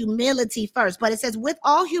here humility first. But it says, with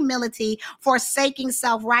all humility, forsaking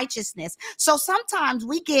self-righteousness. So sometimes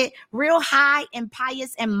we get real high and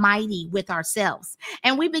pious and mighty with ourselves.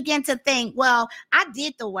 And we begin to think, well, I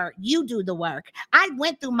did the work. You do the work. I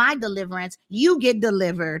went through my deliverance. You get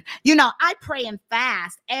delivered. You know, I pray and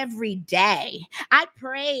fast every day. I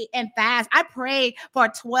pray and fast. I pray for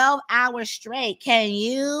 12 hours straight. Can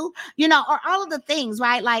you, or all of the things,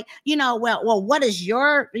 right? Like, well, what is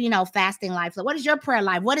your, fasting life? So what is your prayer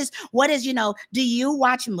life? What is, do you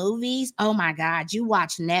watch movies? Oh my God, you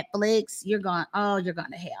watch Netflix. You're going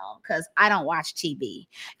to hell, because I don't watch TV,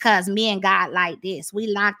 because me and God like this. We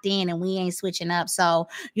locked in and we ain't switching up. So,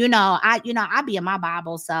 I be in my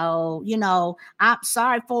Bible. So, I'm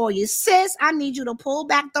sorry for you. Sis, I need you to pull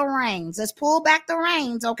back the reins. Let's pull back the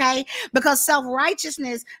reins, okay? Because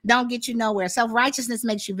self-righteousness don't get you nowhere. Self-righteousness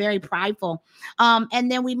makes you very prideful. And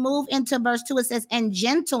then we move into verse 2. It says, and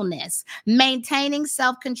gentleness, maintaining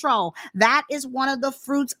self-control. That is one of the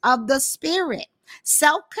fruits of the Spirit.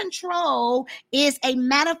 Self-control is a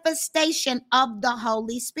manifestation of the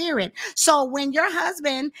Holy Spirit. So when your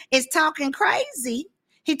husband is talking crazy,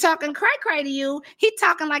 he talking cray to you, he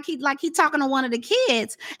talking like he talking to one of the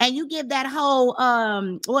kids, and you give that whole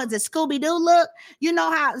what is it, Scooby-Doo look. You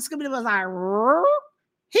know how Scooby-Doo was like, "Rrr."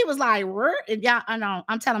 He was like, "Rrr." Y'all, I know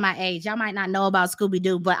I'm telling my age. Y'all might not know about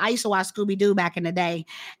Scooby-Doo, but I used to watch Scooby-Doo back in the day.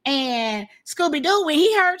 And Scooby-Doo, when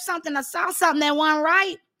he heard something or saw something that wasn't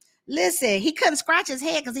right, listen, he couldn't scratch his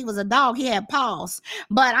head because he was a dog. He had paws,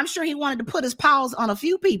 but I'm sure he wanted to put his paws on a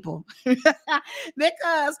few people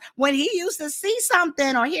because when he used to see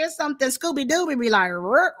something or hear something, Scooby-Doo would be like,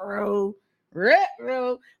 ruh-roh,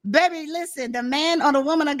 ruh-roh. Baby, listen, the man or the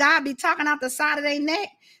woman of God be talking out the side of their neck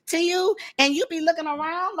to you, and you be looking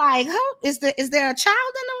around like, huh, is there a child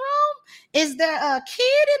in the room? Is there a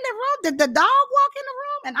kid in the room? Did the dog walk in the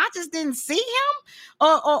room and I just didn't see him?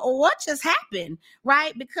 Or what just happened?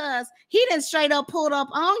 Right? Because he didn't straight up pulled up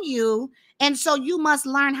on you. And so you must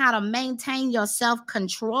learn how to maintain your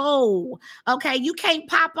self-control. Okay. You can't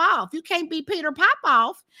pop off. You can't be Peter Pop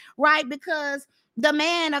off, right? Because the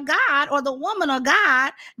man of God or the woman of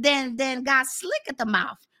God then got slick at the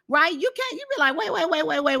mouth. Right? You be like, wait.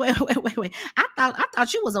 I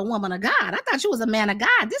thought you was a woman of God. I thought you was a man of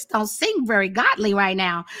God. This don't seem very godly right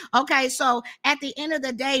now. Okay. So at the end of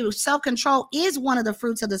the day, self-control is one of the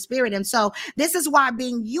fruits of the Spirit. And so this is why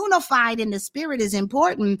being unified in the Spirit is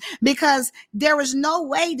important, because there is no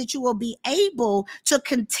way that you will be able to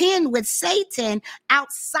contend with Satan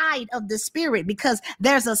outside of the Spirit, because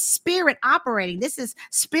there's a spirit operating. This is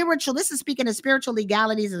spiritual. This is speaking of spiritual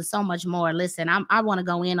legalities and so much more. Listen, I want to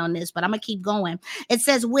go in on this, but I'm gonna keep going. It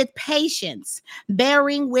says, with patience,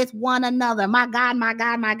 bearing with one another. My God,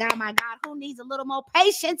 who needs a little more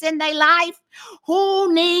patience in their life?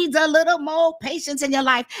 Who needs a little more patience in your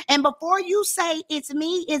life? And before you say it's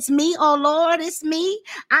me, oh Lord, it's me,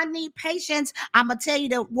 I need patience, I'm gonna tell you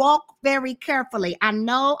to walk very carefully. I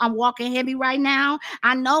know I'm walking heavy right now.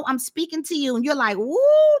 I know I'm speaking to you and you're like,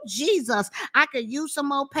 "Ooh, Jesus, I could use some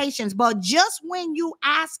more patience." But just when you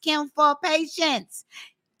ask him for patience,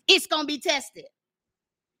 it's going to be tested.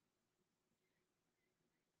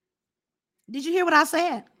 Did you hear what I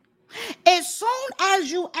said? As soon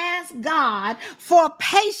as you ask God for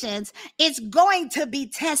patience, it's going to be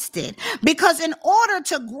tested, because in order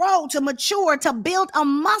to grow, to mature, to build a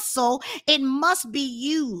muscle, it must be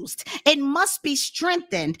used. It must be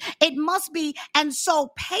strengthened. It must be. And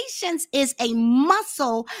so patience is a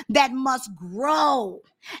muscle that must grow.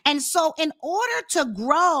 And so in order to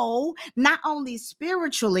grow, not only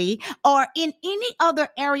spiritually or in any other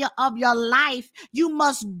area of your life, you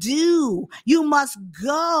must go.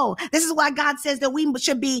 This is why God says that we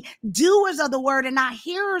should be doers of the word and not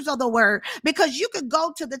hearers of the word, because you could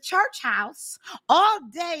go to the church house all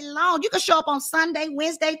day long. You could show up on Sunday,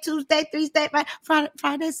 Wednesday, Tuesday, Thursday,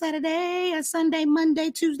 Friday, Saturday, Sunday,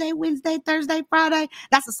 Monday, Tuesday, Wednesday, Thursday, Friday.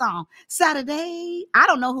 That's a song. Saturday. I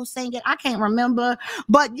don't know who sang it. I can't remember.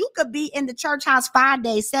 But you could be in the church house 5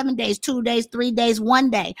 days, 7 days, 2 days, 3 days, 1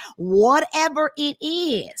 day, whatever it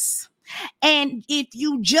is. And if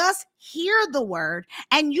you just hear the word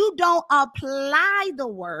and you don't apply the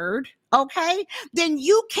word, okay, then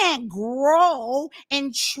you can't grow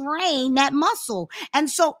and train that muscle. And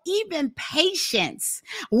so even patience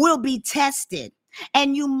will be tested,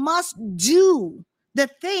 and you must do the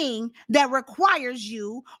thing that requires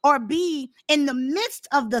you, or be in the midst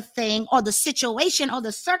of the thing or the situation or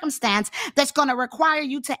the circumstance that's going to require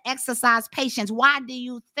you to exercise patience. Why do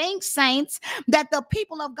you think, saints, that the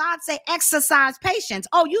people of God say exercise patience?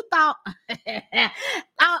 Oh, you thought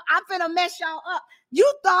I'm finna mess y'all up. You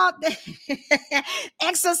thought that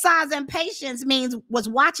exercising patience was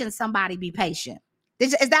watching somebody be patient.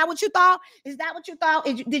 Is that what you thought? Is that what you thought?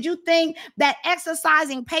 Did you think that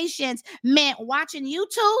exercising patience meant watching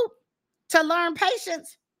YouTube to learn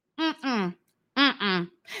patience? Mm-mm.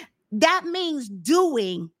 That means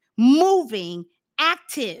doing, moving,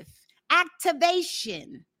 activation.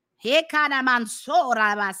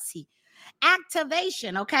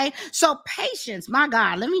 activation. Okay. So patience, my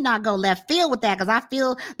God, let me not go left field with that, because I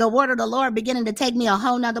feel the word of the Lord beginning to take me a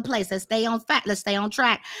whole nother place. Let's stay on fact. Let's stay on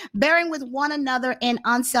track. Bearing with one another in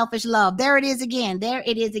unselfish love. There it is again. There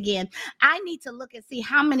it is again. I need to look and see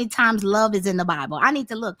how many times love is in the Bible. I need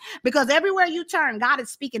to look, because everywhere you turn, God is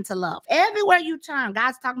speaking to love. Everywhere you turn,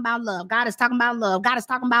 God's talking about love. God is talking about love. God is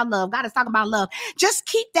talking about love. God is talking about love. Just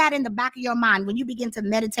keep that in the back of your mind when you begin to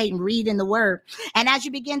meditate and read in the word. And as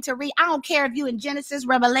you begin to read, I don't care if you in Genesis,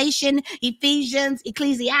 Revelation, Ephesians,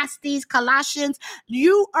 Ecclesiastes, Colossians,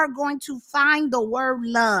 you are going to find the word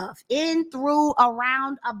love in, through,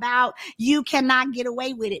 around, about. You cannot get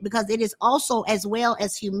away with it, because it is also, as well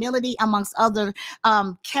as humility, amongst other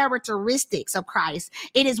characteristics of Christ.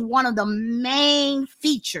 It is one of the main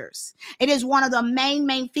features. It is one of the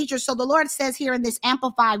main features. So the Lord says here in this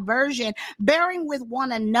amplified version, bearing with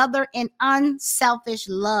one another in unselfish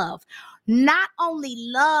love. Not only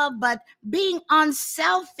love, but being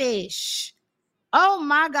unselfish. Oh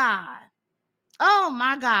my God. Oh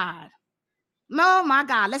my God. Oh my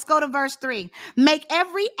God. Let's go to verse 3. Make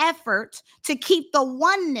every effort to keep the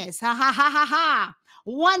oneness. Ha ha ha ha ha.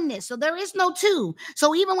 Oneness. So there is no two.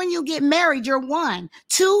 So even when you get married, you're one.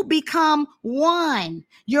 Two become one.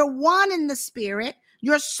 You're one in the spirit.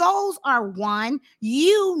 Your souls are one.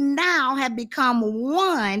 You now have become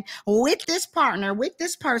one with this partner, with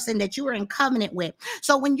this person that you are in covenant with.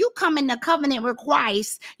 So when you come into covenant with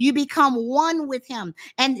Christ, you become one with him.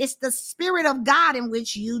 And it's the Spirit of God in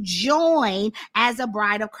which you join as a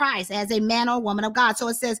bride of Christ, as a man or woman of God. So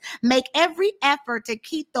it says, make every effort to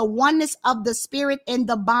keep the oneness of the Spirit in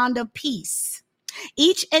the bond of peace.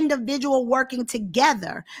 Each individual working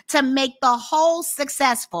together to make the whole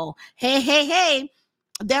successful. Hey, hey, hey.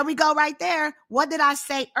 There we go right there. What did I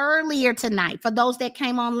say earlier tonight? For those that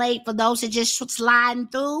came on late, for those that just sliding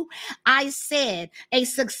through, I said a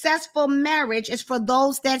successful marriage is for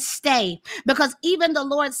those that stay. Because even the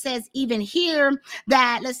Lord says, even here,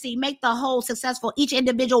 that, let's see, make the whole successful, each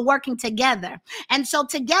individual working together. And so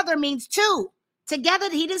together means two. Together,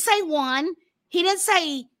 he didn't say one. He didn't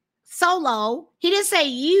say solo. He didn't say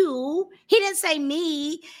you. He didn't say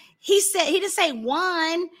me. He didn't say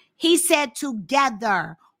one. He said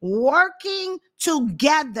together, working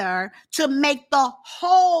together to make the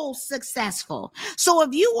whole successful. So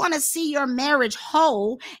if you want to see your marriage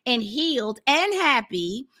whole and healed and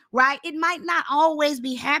happy, right? It might not always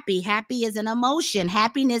be happy. Happy is an emotion.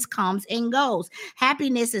 Happiness comes and goes.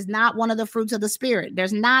 Happiness is not one of the fruits of the spirit.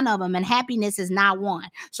 There's 9 of them, and happiness is not one.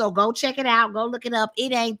 So go check it out. Go look it up.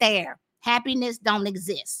 It ain't there. Happiness don't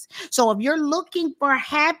exist. So if you're looking for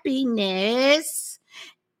happiness,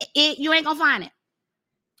 you ain't gonna find it.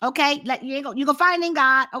 Okay, you gonna find it in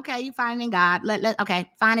God. Okay, you find it in God. Okay,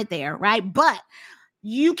 find it there, right? But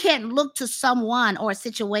you can't look to someone or a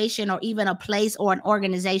situation or even a place or an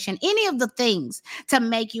organization, any of the things, to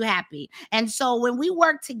make you happy. And so when we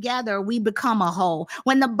work together, we become a whole.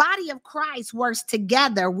 When the body of Christ works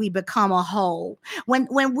together, we become a whole. When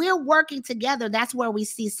we're working together, that's where we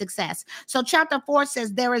see success. So chapter 4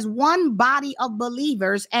 says, there is one body of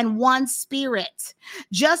believers and one spirit,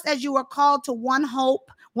 just as you are called to one hope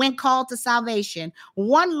when called to salvation,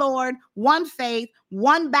 one Lord, one faith,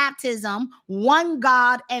 one baptism, one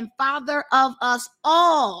God and Father of us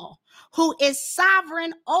all, who is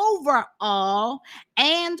sovereign over all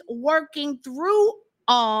and working through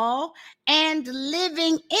all and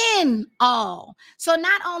living in all. So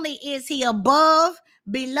not only is he above,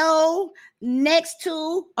 below, next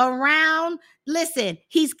to, around, listen,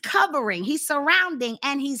 he's covering, he's surrounding,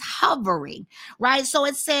 and he's hovering, right? So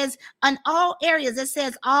it says in all areas, it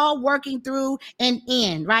says all working through and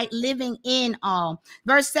in, right? Living in all.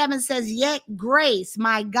 Verse 7 says, yet grace,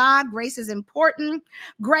 my God, grace is important.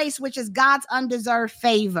 Grace, which is God's undeserved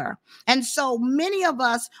favor. And so many of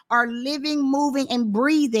us are living, moving, and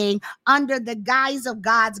breathing under the guise of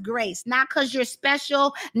God's grace. Not because you're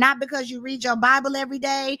special, not because you read your Bible every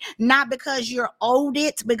day, not because you're owed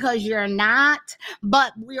it, because you're not,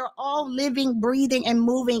 but we are all living, breathing, and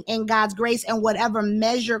moving in God's grace and whatever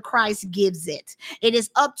measure Christ gives it. It is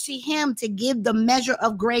up to him to give the measure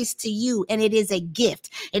of grace to you, and it is a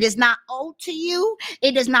gift. It is not owed to you.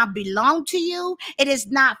 It does not belong to you. It is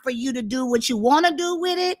not for you to do what you want to do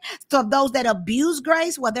with it. So those that abuse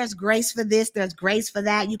grace, well, there's grace for this, there's grace for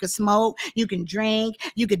that. You can smoke, you can drink,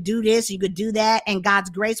 you could do this, you could do that, and God's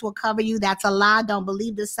grace will cover you. That's a lie. Don't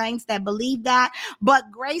believe the saints that believe believe that,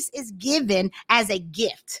 but grace is given as a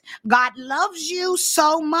gift. God loves you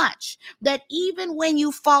so much that even when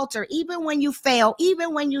you falter, even when you fail,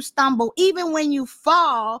 even when you stumble, even when you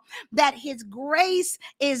fall, that his grace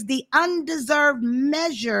is the undeserved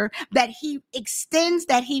measure that he extends,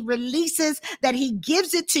 that he releases, that he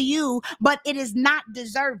gives it to you, but it is not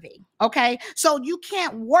deserving. Okay. So you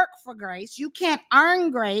can't work for grace. You can't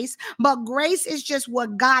earn grace, but grace is just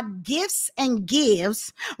what God gifts and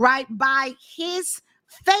gives, right? By his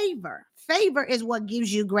favor. Favor is what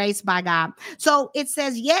gives you grace by God. So it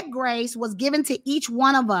says, yet grace was given to each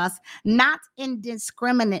one of us, not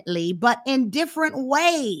indiscriminately, but in different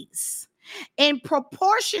ways, in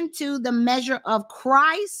proportion to the measure of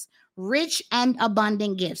Christ's rich and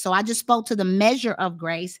abundant gifts. So I just spoke to the measure of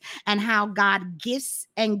grace and how God gifts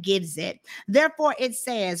and gives it. Therefore, it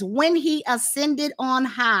says, when he ascended on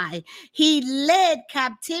high, he led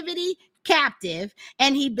captivity captive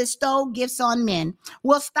and he bestowed gifts on men.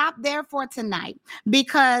 We'll stop there for tonight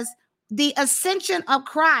because the ascension of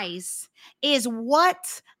Christ is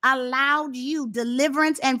what allowed you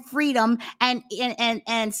deliverance and freedom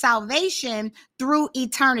and salvation through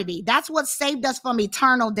eternity. That's what saved us from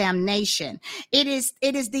eternal damnation. It is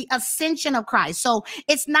the ascension of Christ. So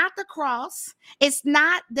it's not the cross. It's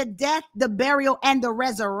not the death, the burial, and the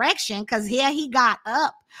resurrection, because here he got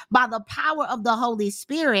up by the power of the Holy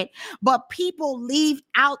Spirit, but people leave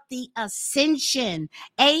out the ascension.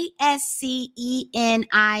 ASCENISON.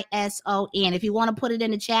 If you want to put it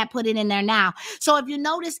in the chat, put it in there now. So if you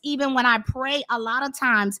notice, even when I pray, a lot of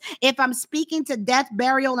times, if I'm speaking to death,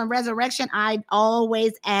 burial, and resurrection, I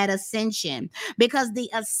always add ascension, because the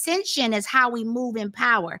ascension is how we move in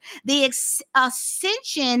power. The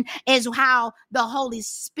ascension is how the Holy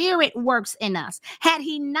Spirit works in us. Had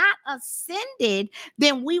he not ascended,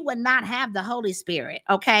 then we would not have the Holy Spirit.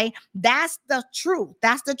 Okay. That's the truth.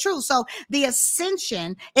 That's the truth. So the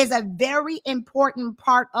ascension is a very important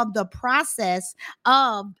part of the process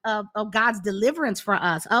of God's deliverance for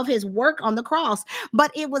us, of his work on the cross.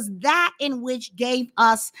 But it was that in which gave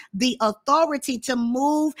us the authority to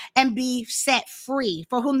move and be set free.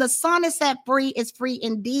 For whom the Son is set free is free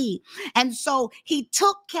indeed. And so he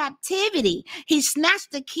took captivity. He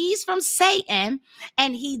snatched the keys from Satan,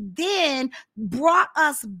 and he then brought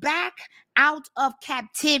us back out of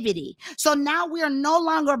captivity. So now we are no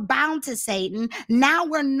longer bound to Satan. Now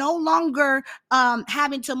we're no longer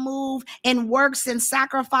having to move in works and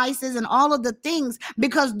sacrifices and all of the things,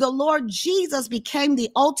 because the Lord Jesus became the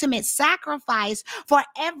ultimate sacrifice for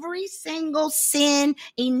every single sin,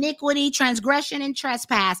 iniquity, transgression, and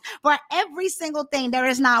trespass. For every single thing. There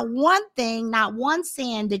is not one thing, not one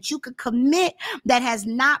sin that you could commit that has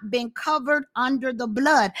not been covered under the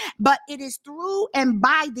blood. But it is through and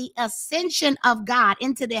by the ascension of God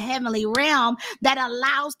into the heavenly realm that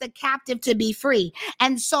allows the captive to be free.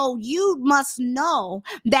 And so you must know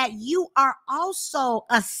that you are also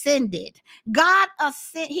ascended. God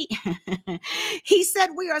ascended. He said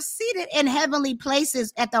we are seated in heavenly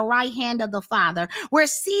places at the right hand of the Father. We're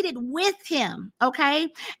seated with him. Okay.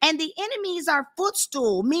 And the enemy is our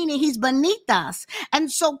footstool, meaning he's beneath us.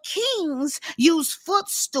 And so kings use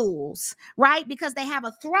footstools, right? Because they have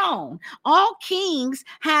a throne. All kings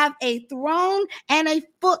have a throne and a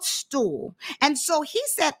footstool. And so he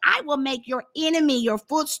said, I will make your enemy your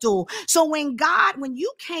footstool. So when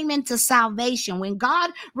you came into salvation, when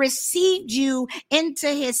God received you into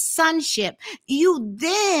his sonship, you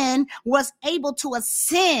then was able to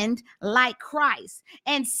ascend like Christ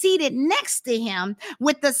and seated next to him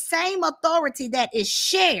with the same authority that is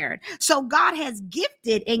shared. So God has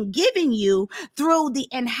gifted and given you through the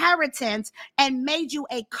inheritance and made you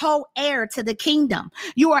a co-heir to the kingdom.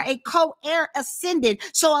 You are a co-heir ascended.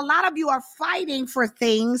 So a lot of you are fighting for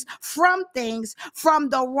things from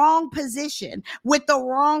the wrong position with the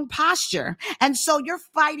wrong posture. And so you're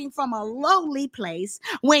fighting from a lowly place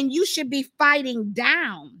when you should be fighting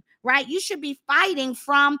down, right? You should be fighting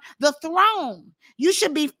from the throne. You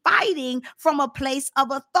should be fighting from a place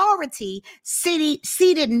of authority,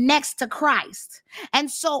 seated next to Christ.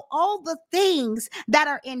 And so all the things that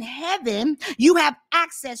are in heaven, you have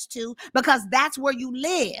access to, because that's where you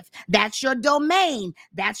live. That's your domain.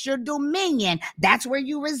 That's your dominion. That's where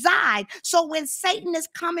you reside. So when Satan is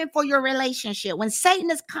coming for your relationship, when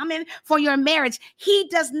Satan is coming for your marriage, he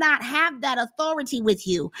does not have that authority with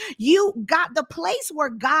you. You got the place where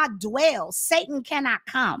God dwells. Satan cannot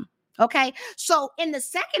come. Okay. So in the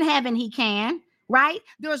second heaven, he can. Right?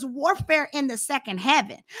 There's warfare in the second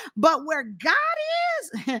heaven. But where God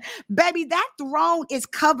is, baby, that throne is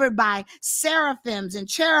covered by seraphims and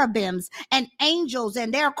cherubims and angels,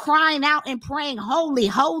 and they're crying out and praying, holy,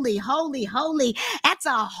 holy, holy, holy. At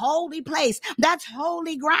That's a holy place. That's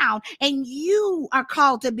holy ground. And you are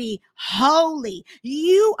called to be holy.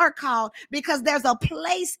 You are called because there's a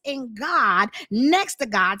place in God, next to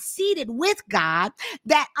God, seated with God,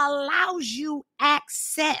 that allows you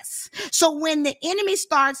access. So when the enemy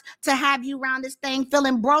starts to have you around this thing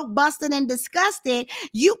feeling broke, busted, and disgusted,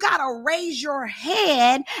 you got to raise your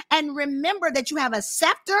head and remember that you have a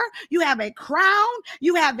scepter, you have a crown,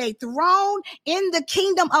 you have a throne in the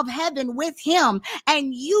kingdom of heaven with him,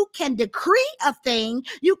 and you can decree a thing,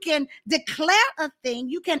 you can declare a thing,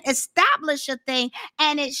 you can establish a thing,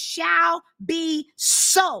 and it shall be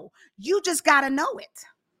so. You just got to know it.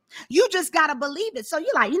 You just got to believe it. So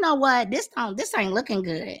you're like, you know what? This ain't looking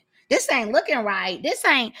good. This ain't looking right.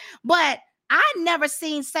 But I never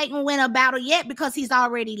seen Satan win a battle yet because he's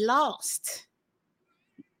already lost.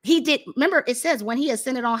 He did. Remember, it says when he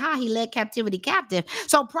ascended on high, he led captivity captive.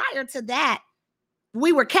 So prior to that,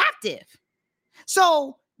 we were captive.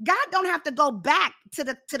 So God don't have to go back to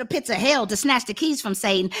the pits of hell to snatch the keys from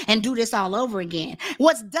Satan and do this all over again.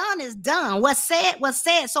 What's done is done. What's said was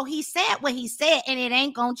said. So he said what he said, and it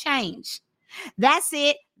ain't going to change. That's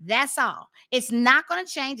it. That's all. It's not going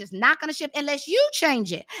to change. It's not going to shift unless you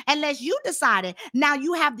change it, unless you decide it. Now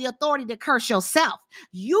you have the authority to curse yourself.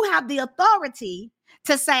 You have the authority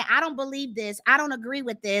to say, I don't believe this. I don't agree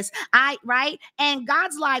with this. Right? And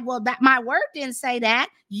God's like, well, that my word didn't say that.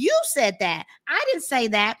 You said that. I didn't say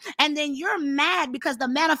that. And then you're mad because the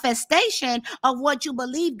manifestation of what you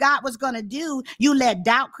believe God was going to do, you let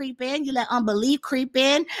doubt creep in, you let unbelief creep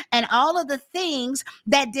in, and all of the things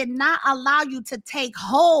that did not allow you to take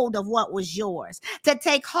hold of what was yours, to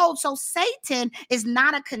take hold. So Satan is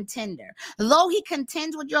not a contender. Though he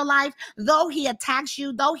contends with your life, though he attacks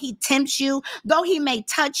you, though he tempts you, though he may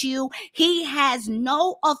touch you, he has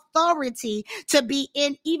no authority to be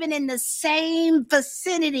even in the same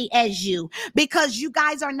vicinity as you, because you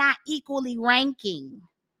guys are not equally ranking.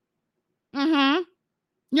 You're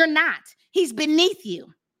not. He's beneath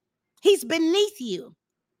you. He's beneath you.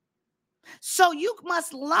 So you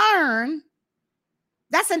must learn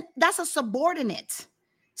that's a subordinate.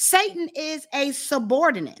 Satan is a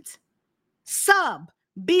subordinate. Sub,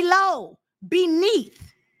 below, beneath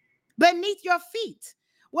your feet.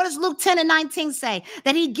 What does Luke 10:19 say?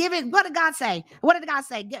 That he give it. What did God say? What did God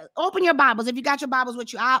say? Open your Bibles. If you got your Bibles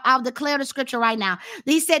with you, I'll declare the scripture right now.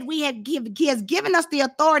 He said he has given us the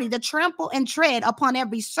authority to trample and tread upon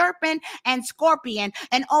every serpent and scorpion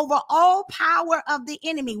and over all power of the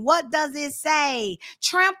enemy. What does it say?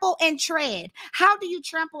 Trample and tread. How do you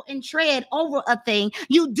trample and tread over a thing?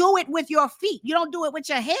 You do it with your feet. You don't do it with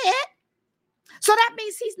your head. So that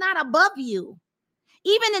means he's not above you.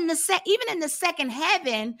 Even in the second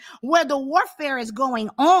heaven where the warfare is going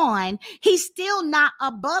on, he's still not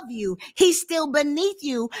above you. He's still beneath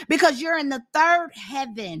you because you're in the third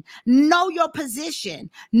heaven. Know your position.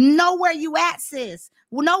 Know where you at, sis.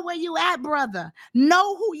 Know where you at, brother.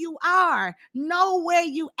 Know who you are. Know where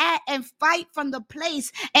you at and fight from the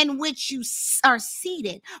place in which you are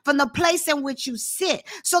seated, from the place in which you sit.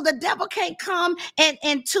 So the devil can't come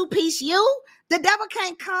and two-piece you. The devil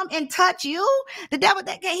can't come and touch you. The devil,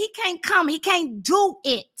 he can't come. He can't do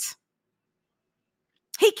it.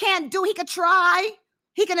 He can't do. He can try.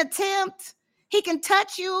 He can attempt. He can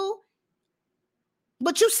touch you.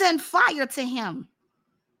 But you send fire to him.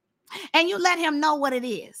 And you let him know what it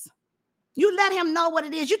is. You let him know what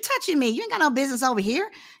it is. You touching me. You ain't got no business over here.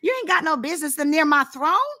 You ain't got no business near my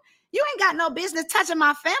throne. You ain't got no business touching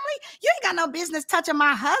my family. You ain't got no business touching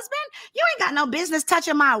my husband. You ain't got no business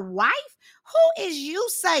touching my wife. Who is you,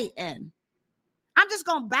 Satan? I'm just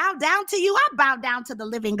going to bow down to you. I bow down to the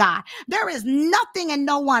living God. There is nothing and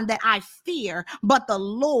no one that I fear but the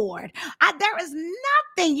Lord. There is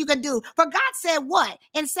nothing you can do. For God said what?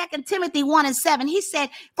 In 2 Timothy 1:7, he said,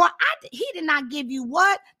 he did not give you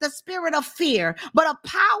what? The spirit of fear, but of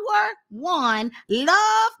power, one,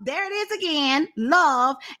 love, there it is again,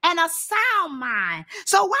 love, and a sound mind.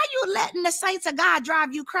 So why you letting the saints of God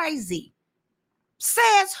drive you crazy?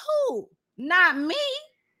 Says who? Not me.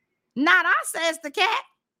 Not I, says the cat.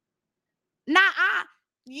 Not I.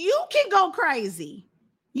 You can go crazy.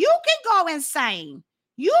 You can go insane.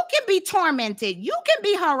 You can be tormented. You can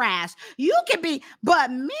be harassed. You can be, but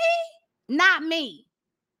me, not me.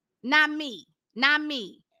 Not me. Not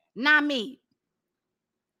me. Not me.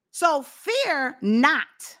 So fear not.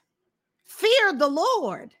 Fear the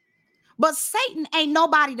Lord. But Satan ain't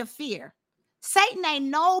nobody to fear. Satan ain't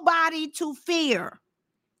nobody to fear.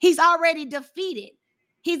 He's already defeated.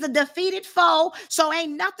 He's a defeated foe, so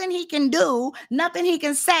ain't nothing he can do, nothing he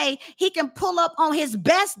can say. He can pull up on his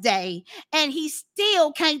best day, and he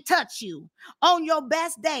still can't touch you on your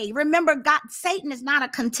best day. Remember, God, Satan is not a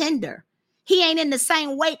contender. He ain't in the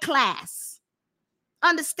same weight class.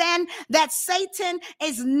 Understand that Satan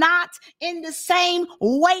is not in the same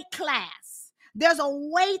weight class. There's a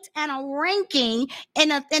weight and a ranking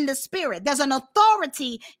in the spirit. There's an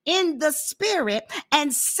authority in the spirit,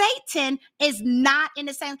 and Satan is not in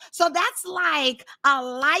the same. So that's like a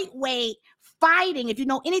lightweight fighting. If you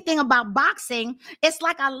know anything about boxing, it's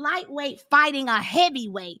like a lightweight fighting a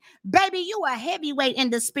heavyweight. Baby, you a heavyweight in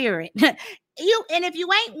the spirit. And if you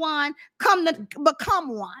ain't one, come to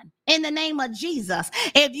become one in the name of Jesus.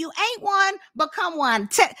 If you ain't one, become one.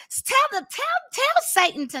 Tell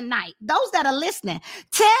Satan tonight, those that are listening,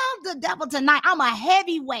 tell the devil tonight, I'm a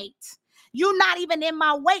heavyweight. You're not even in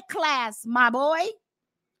my weight class, my boy.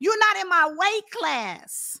 You're not in my weight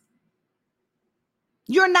class.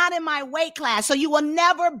 You're not in my weight class, so you will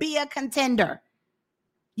never be a contender.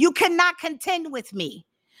 You cannot contend with me.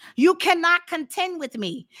 You cannot contend with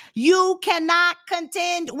me. You cannot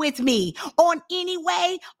contend with me on any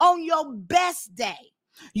way on your best day.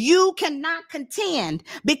 You cannot contend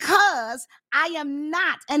because I am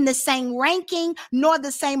not in the same ranking nor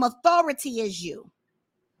the same authority as you.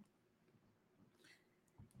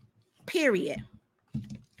 Period.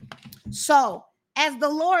 So, as the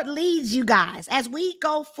Lord leads you guys, as we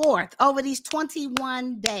go forth over these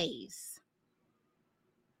 21 days,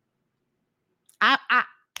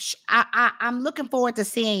 I'm looking forward to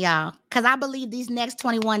seeing y'all, because I believe these next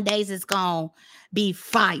 21 days is going to be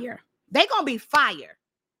fire. They're going to be fire.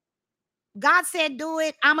 God said, do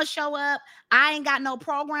it. I'm going to show up. I ain't got no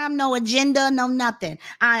program, no agenda, no nothing.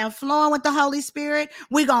 I am flowing with the Holy Spirit.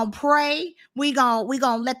 We're going to pray. We're going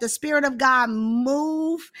to let the Spirit of God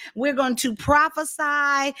move. We're going to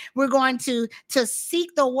prophesy. We're going to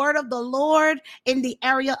seek the word of the Lord in the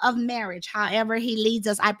area of marriage, however he leads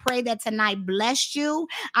us. I pray that tonight blessed you.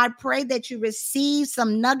 I pray that you receive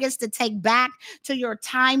some nuggets to take back to your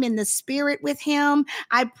time in the Spirit with him.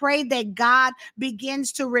 I pray that God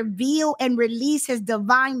begins to reveal and release his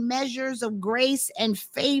divine measures of grace and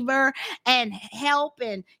favor and help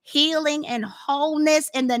and healing and wholeness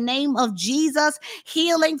in the name of Jesus.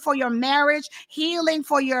 Healing for your marriage, healing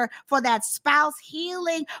for that spouse,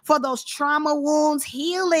 healing for those trauma wounds,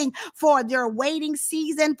 healing for your waiting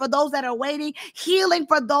season, for those that are waiting, healing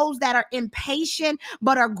for those that are impatient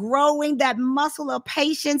but are growing that muscle of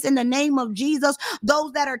patience in the name of Jesus.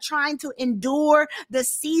 Those that are trying to endure the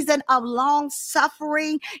season of long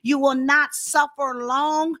suffering, you will not suffer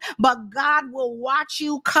long, but God will watch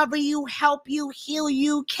you, cover you, help you, heal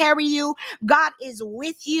you, carry you. God is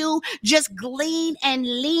with you. Just glean and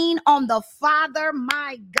lean on the Father,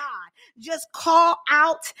 my God. Just call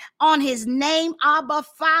out on his name, Abba,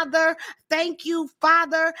 Father. Thank you,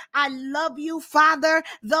 Father. I love you, Father.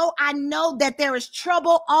 Though I know that there is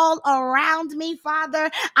trouble all around me, Father,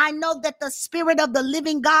 I know that the Spirit of the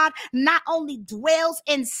living God not only dwells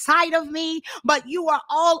inside of me, but you are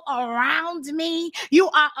all around me. You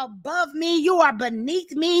are above me. You are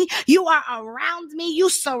beneath me. You are around me. You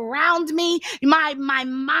surround me. My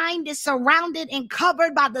mind is surrounded and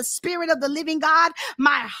covered by the Spirit of the living God.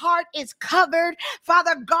 My heart is covered.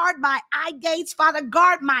 Father, guard my eye gates. Father,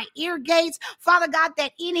 guard my ear gates. Father God,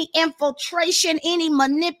 that any infiltration, any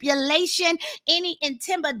manipulation, any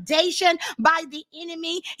intimidation by the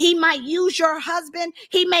enemy, he might use your husband,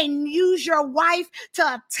 he may use your wife to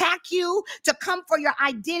attack you, to come for your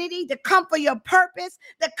identity, to come for your purpose,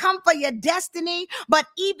 to come for your destiny, but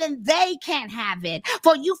even they can't have it.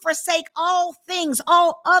 For you forsake all things,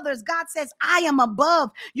 all others. God says, I am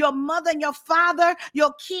above your mother and your father,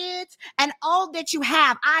 your kids, and all that you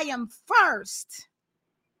have. I am first.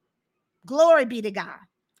 Glory be to God.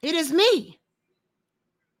 It is me.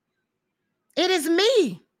 It is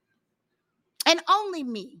me. And only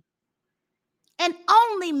me. And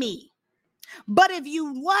only me. But if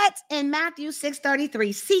you what in Matthew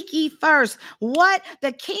 6:33, seek ye first what?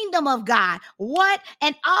 The kingdom of God, what?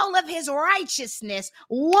 And all of his righteousness,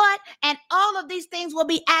 what? And all of these things will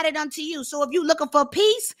be added unto you. So if you're looking for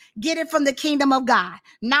peace, get it from the kingdom of God,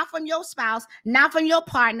 not from your spouse, not from your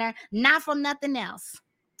partner, not from nothing else.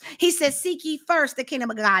 He says, seek ye first the kingdom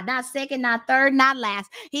of God, not second, not third, not last.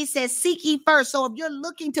 He says, seek ye first. So if you're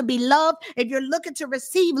looking to be loved, if you're looking to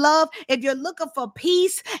receive love, if you're looking for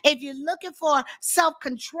peace, if you're looking for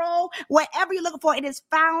self-control, whatever you're looking for, it is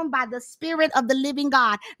found by the Spirit of the living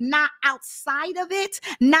God, not outside of it,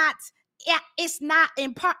 not it's not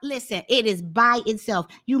in part. Listen, it is by itself.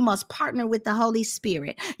 You must partner with the Holy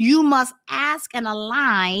Spirit. You must ask and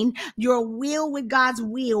align your will with God's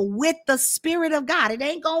will, with the Spirit of God. It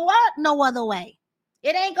ain't gonna work no other way.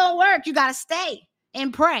 It ain't gonna work. You gotta stay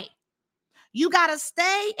and pray. You gotta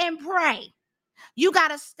stay and pray. You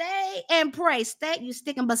gotta stay and pray. You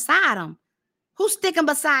sticking beside him. Who's sticking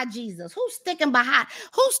beside Jesus? Who's sticking behind?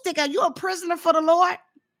 Who's sticking? Are you a prisoner for the Lord?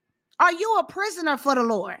 Are you a prisoner for the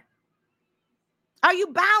Lord? Are you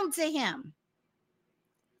bound to him?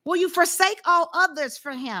 Will you forsake all others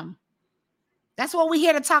for him? That's what we're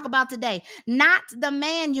here to talk about today. Not the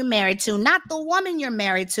man you're married to, not the woman you're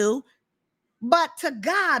married to, but to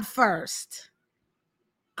God first.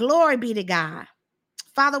 Glory be to God.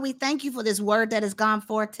 Father, we thank you for this word that has gone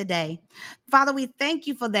forth today. Father, we thank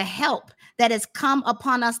you for the help that has come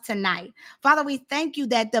upon us tonight. Father, we thank you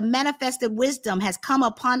that the manifested wisdom has come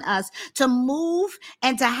upon us to move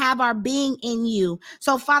and to have our being in you.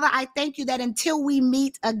 So, Father, I thank you that until we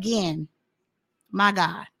meet again, my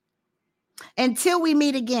God, until we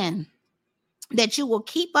meet again, that you will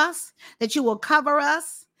keep us, that you will cover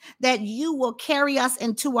us, that you will carry us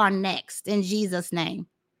into our next, in Jesus' name.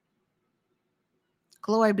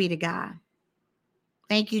 Glory be to God.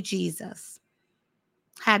 Thank you, Jesus.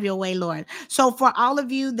 Have your way, Lord. So for all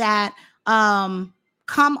of you that come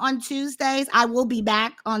on Tuesdays, I will be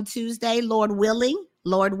back on Tuesday, Lord willing,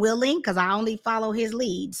 because I only follow his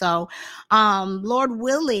lead. So Lord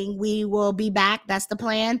willing, we will be back. That's the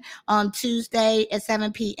plan on Tuesday at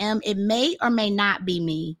 7 p.m. It may or may not be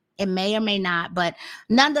me. It may or may not, but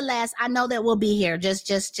nonetheless, I know that we'll be here. Just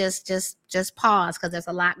pause because there's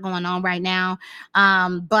a lot going on right now.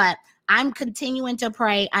 But I'm continuing to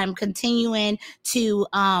pray. I'm continuing to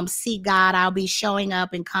see God. I'll be showing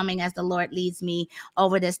up and coming as the Lord leads me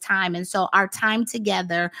over this time. And so our time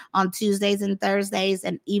together on Tuesdays and Thursdays,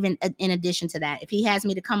 and even in addition to that, if he has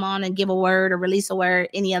me to come on and give a word or release a word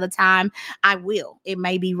any other time, I will. It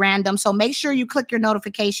may be random. So make sure you click your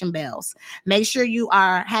notification bells. Make sure you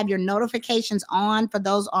have your notifications on for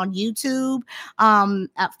those on YouTube,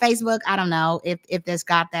 Facebook. I don't know if this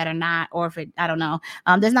got that or not, or if it, I don't know.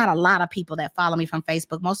 There's not a lot of people that follow me from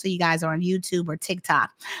Facebook. Most of you guys are on YouTube or TikTok.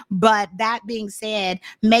 But that being said,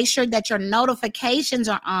 make sure that your notifications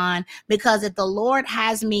are on, because if the Lord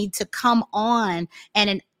has me to come on at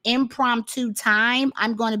an impromptu time,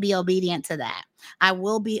 I'm going to be obedient to that. I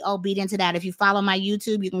will be obedient to that. If you follow my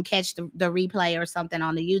YouTube, you can catch the replay or something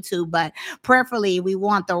on the YouTube, but prayerfully, we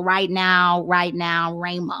want the right now,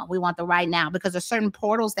 Rhema. We want the right now, because there's certain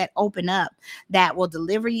portals that open up that will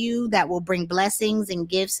deliver you, that will bring blessings and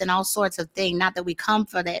gifts and all sorts of things. Not that we come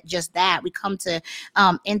for that, just that. We come to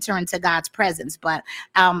enter into God's presence, but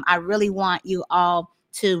I really want you all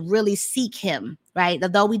to really seek him, right?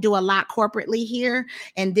 Although we do a lot corporately here,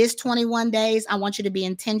 in this 21 days, I want you to be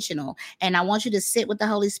intentional, and I want you to sit with the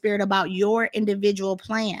Holy Spirit about your individual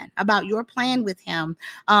plan, about your plan with him.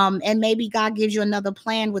 And maybe God gives you another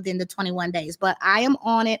plan within the 21 days, but I am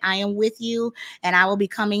on it. I am with you, and I will be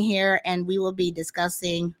coming here and we will be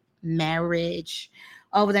discussing marriage.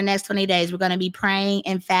 Over the next 20 days, we're going to be praying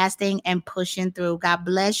and fasting and pushing through. God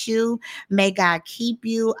bless you. May God keep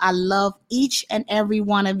you. I love each and every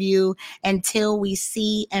one of you. Until we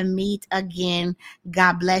see and meet again,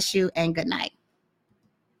 God bless you and good night.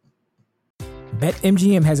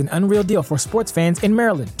 BetMGM has an unreal deal for sports fans in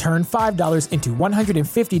Maryland. Turn $5 into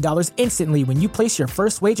 $150 instantly when you place your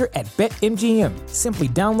first wager at BetMGM. Simply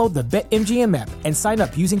download the BetMGM app and sign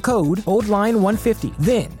up using code OldLine150.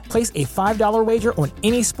 Then, place a $5 wager on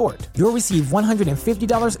any sport. You'll receive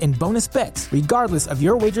 $150 in bonus bets, regardless of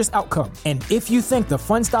your wager's outcome. And if you think the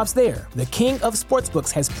fun stops there, the King of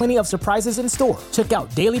Sportsbooks has plenty of surprises in store. Check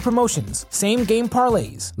out daily promotions, same-game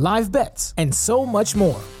parlays, live bets, and so much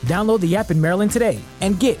more. Download the app in Maryland today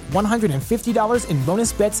and get $150 in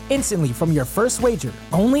bonus bets instantly from your first wager,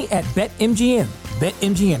 only at BetMGM.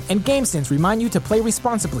 BetMGM and GameSense remind you to play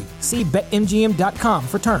responsibly. See BetMGM.com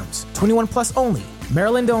for terms. 21 plus only.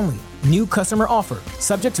 Maryland only. New customer offer.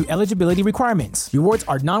 Subject to eligibility requirements. Rewards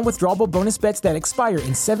are non-withdrawable bonus bets that expire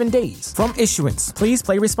in 7 days. From issuance, please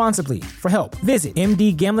play responsibly. For help, visit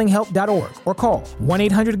mdgamblinghelp.org or call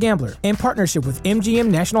 1-800-GAMBLER in partnership with MGM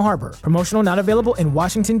National Harbor. Promotional not available in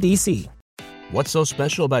Washington, D.C. What's so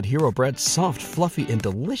special about Hero Bread's soft, fluffy, and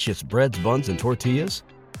delicious breads, buns, and tortillas?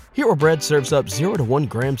 Hero Bread serves up 0 to 1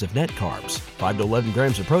 grams of net carbs, 5 to 11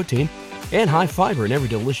 grams of protein, and high fiber in every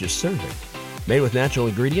delicious serving. Made with natural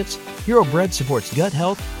ingredients, Hero Bread supports gut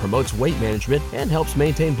health, promotes weight management, and helps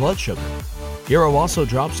maintain blood sugar. Hero also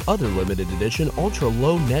drops other limited edition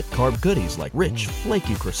ultra-low net carb goodies like rich,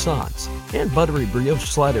 flaky croissants and buttery brioche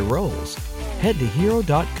slider rolls. Head to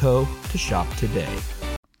hero.co to shop today.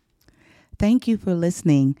 Thank you for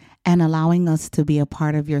listening and allowing us to be a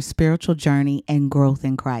part of your spiritual journey and growth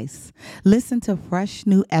in Christ. Listen to fresh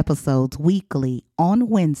new episodes weekly on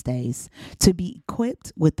Wednesdays to be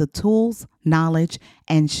equipped with the tools, knowledge,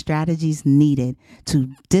 and strategies needed to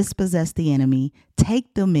dispossess the enemy,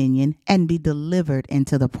 take dominion, and be delivered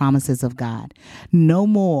into the promises of God. No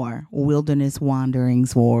more wilderness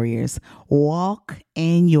wanderings, warriors. Walk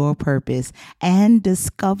in your purpose and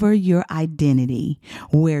discover your identity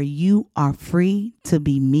where you are free to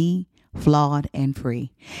be me, flawed and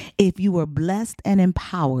free. If you were blessed and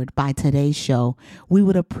empowered by today's show, we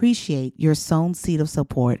would appreciate your sown seed of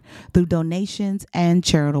support through donations and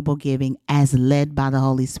charitable giving as led by the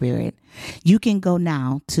Holy Spirit. You can go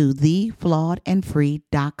now to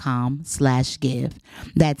theflawedandfree.com/give.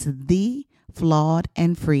 That's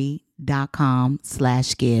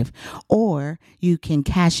theflawedandfree.com/give. Or you can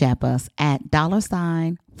Cash App us at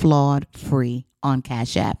 $flawedfree on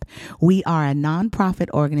Cash App. We are a nonprofit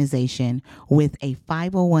organization with a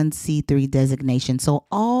 501c3 designation. So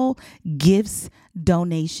all gifts,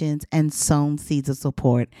 donations, and sown seeds of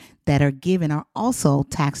support that are given are also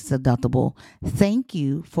tax deductible. Thank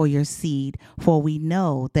you for your seed, for we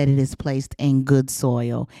know that it is placed in good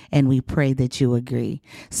soil, and we pray that you agree.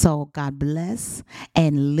 So God bless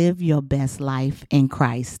and live your best life in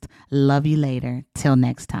Christ. Love you later. Till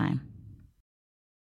next time.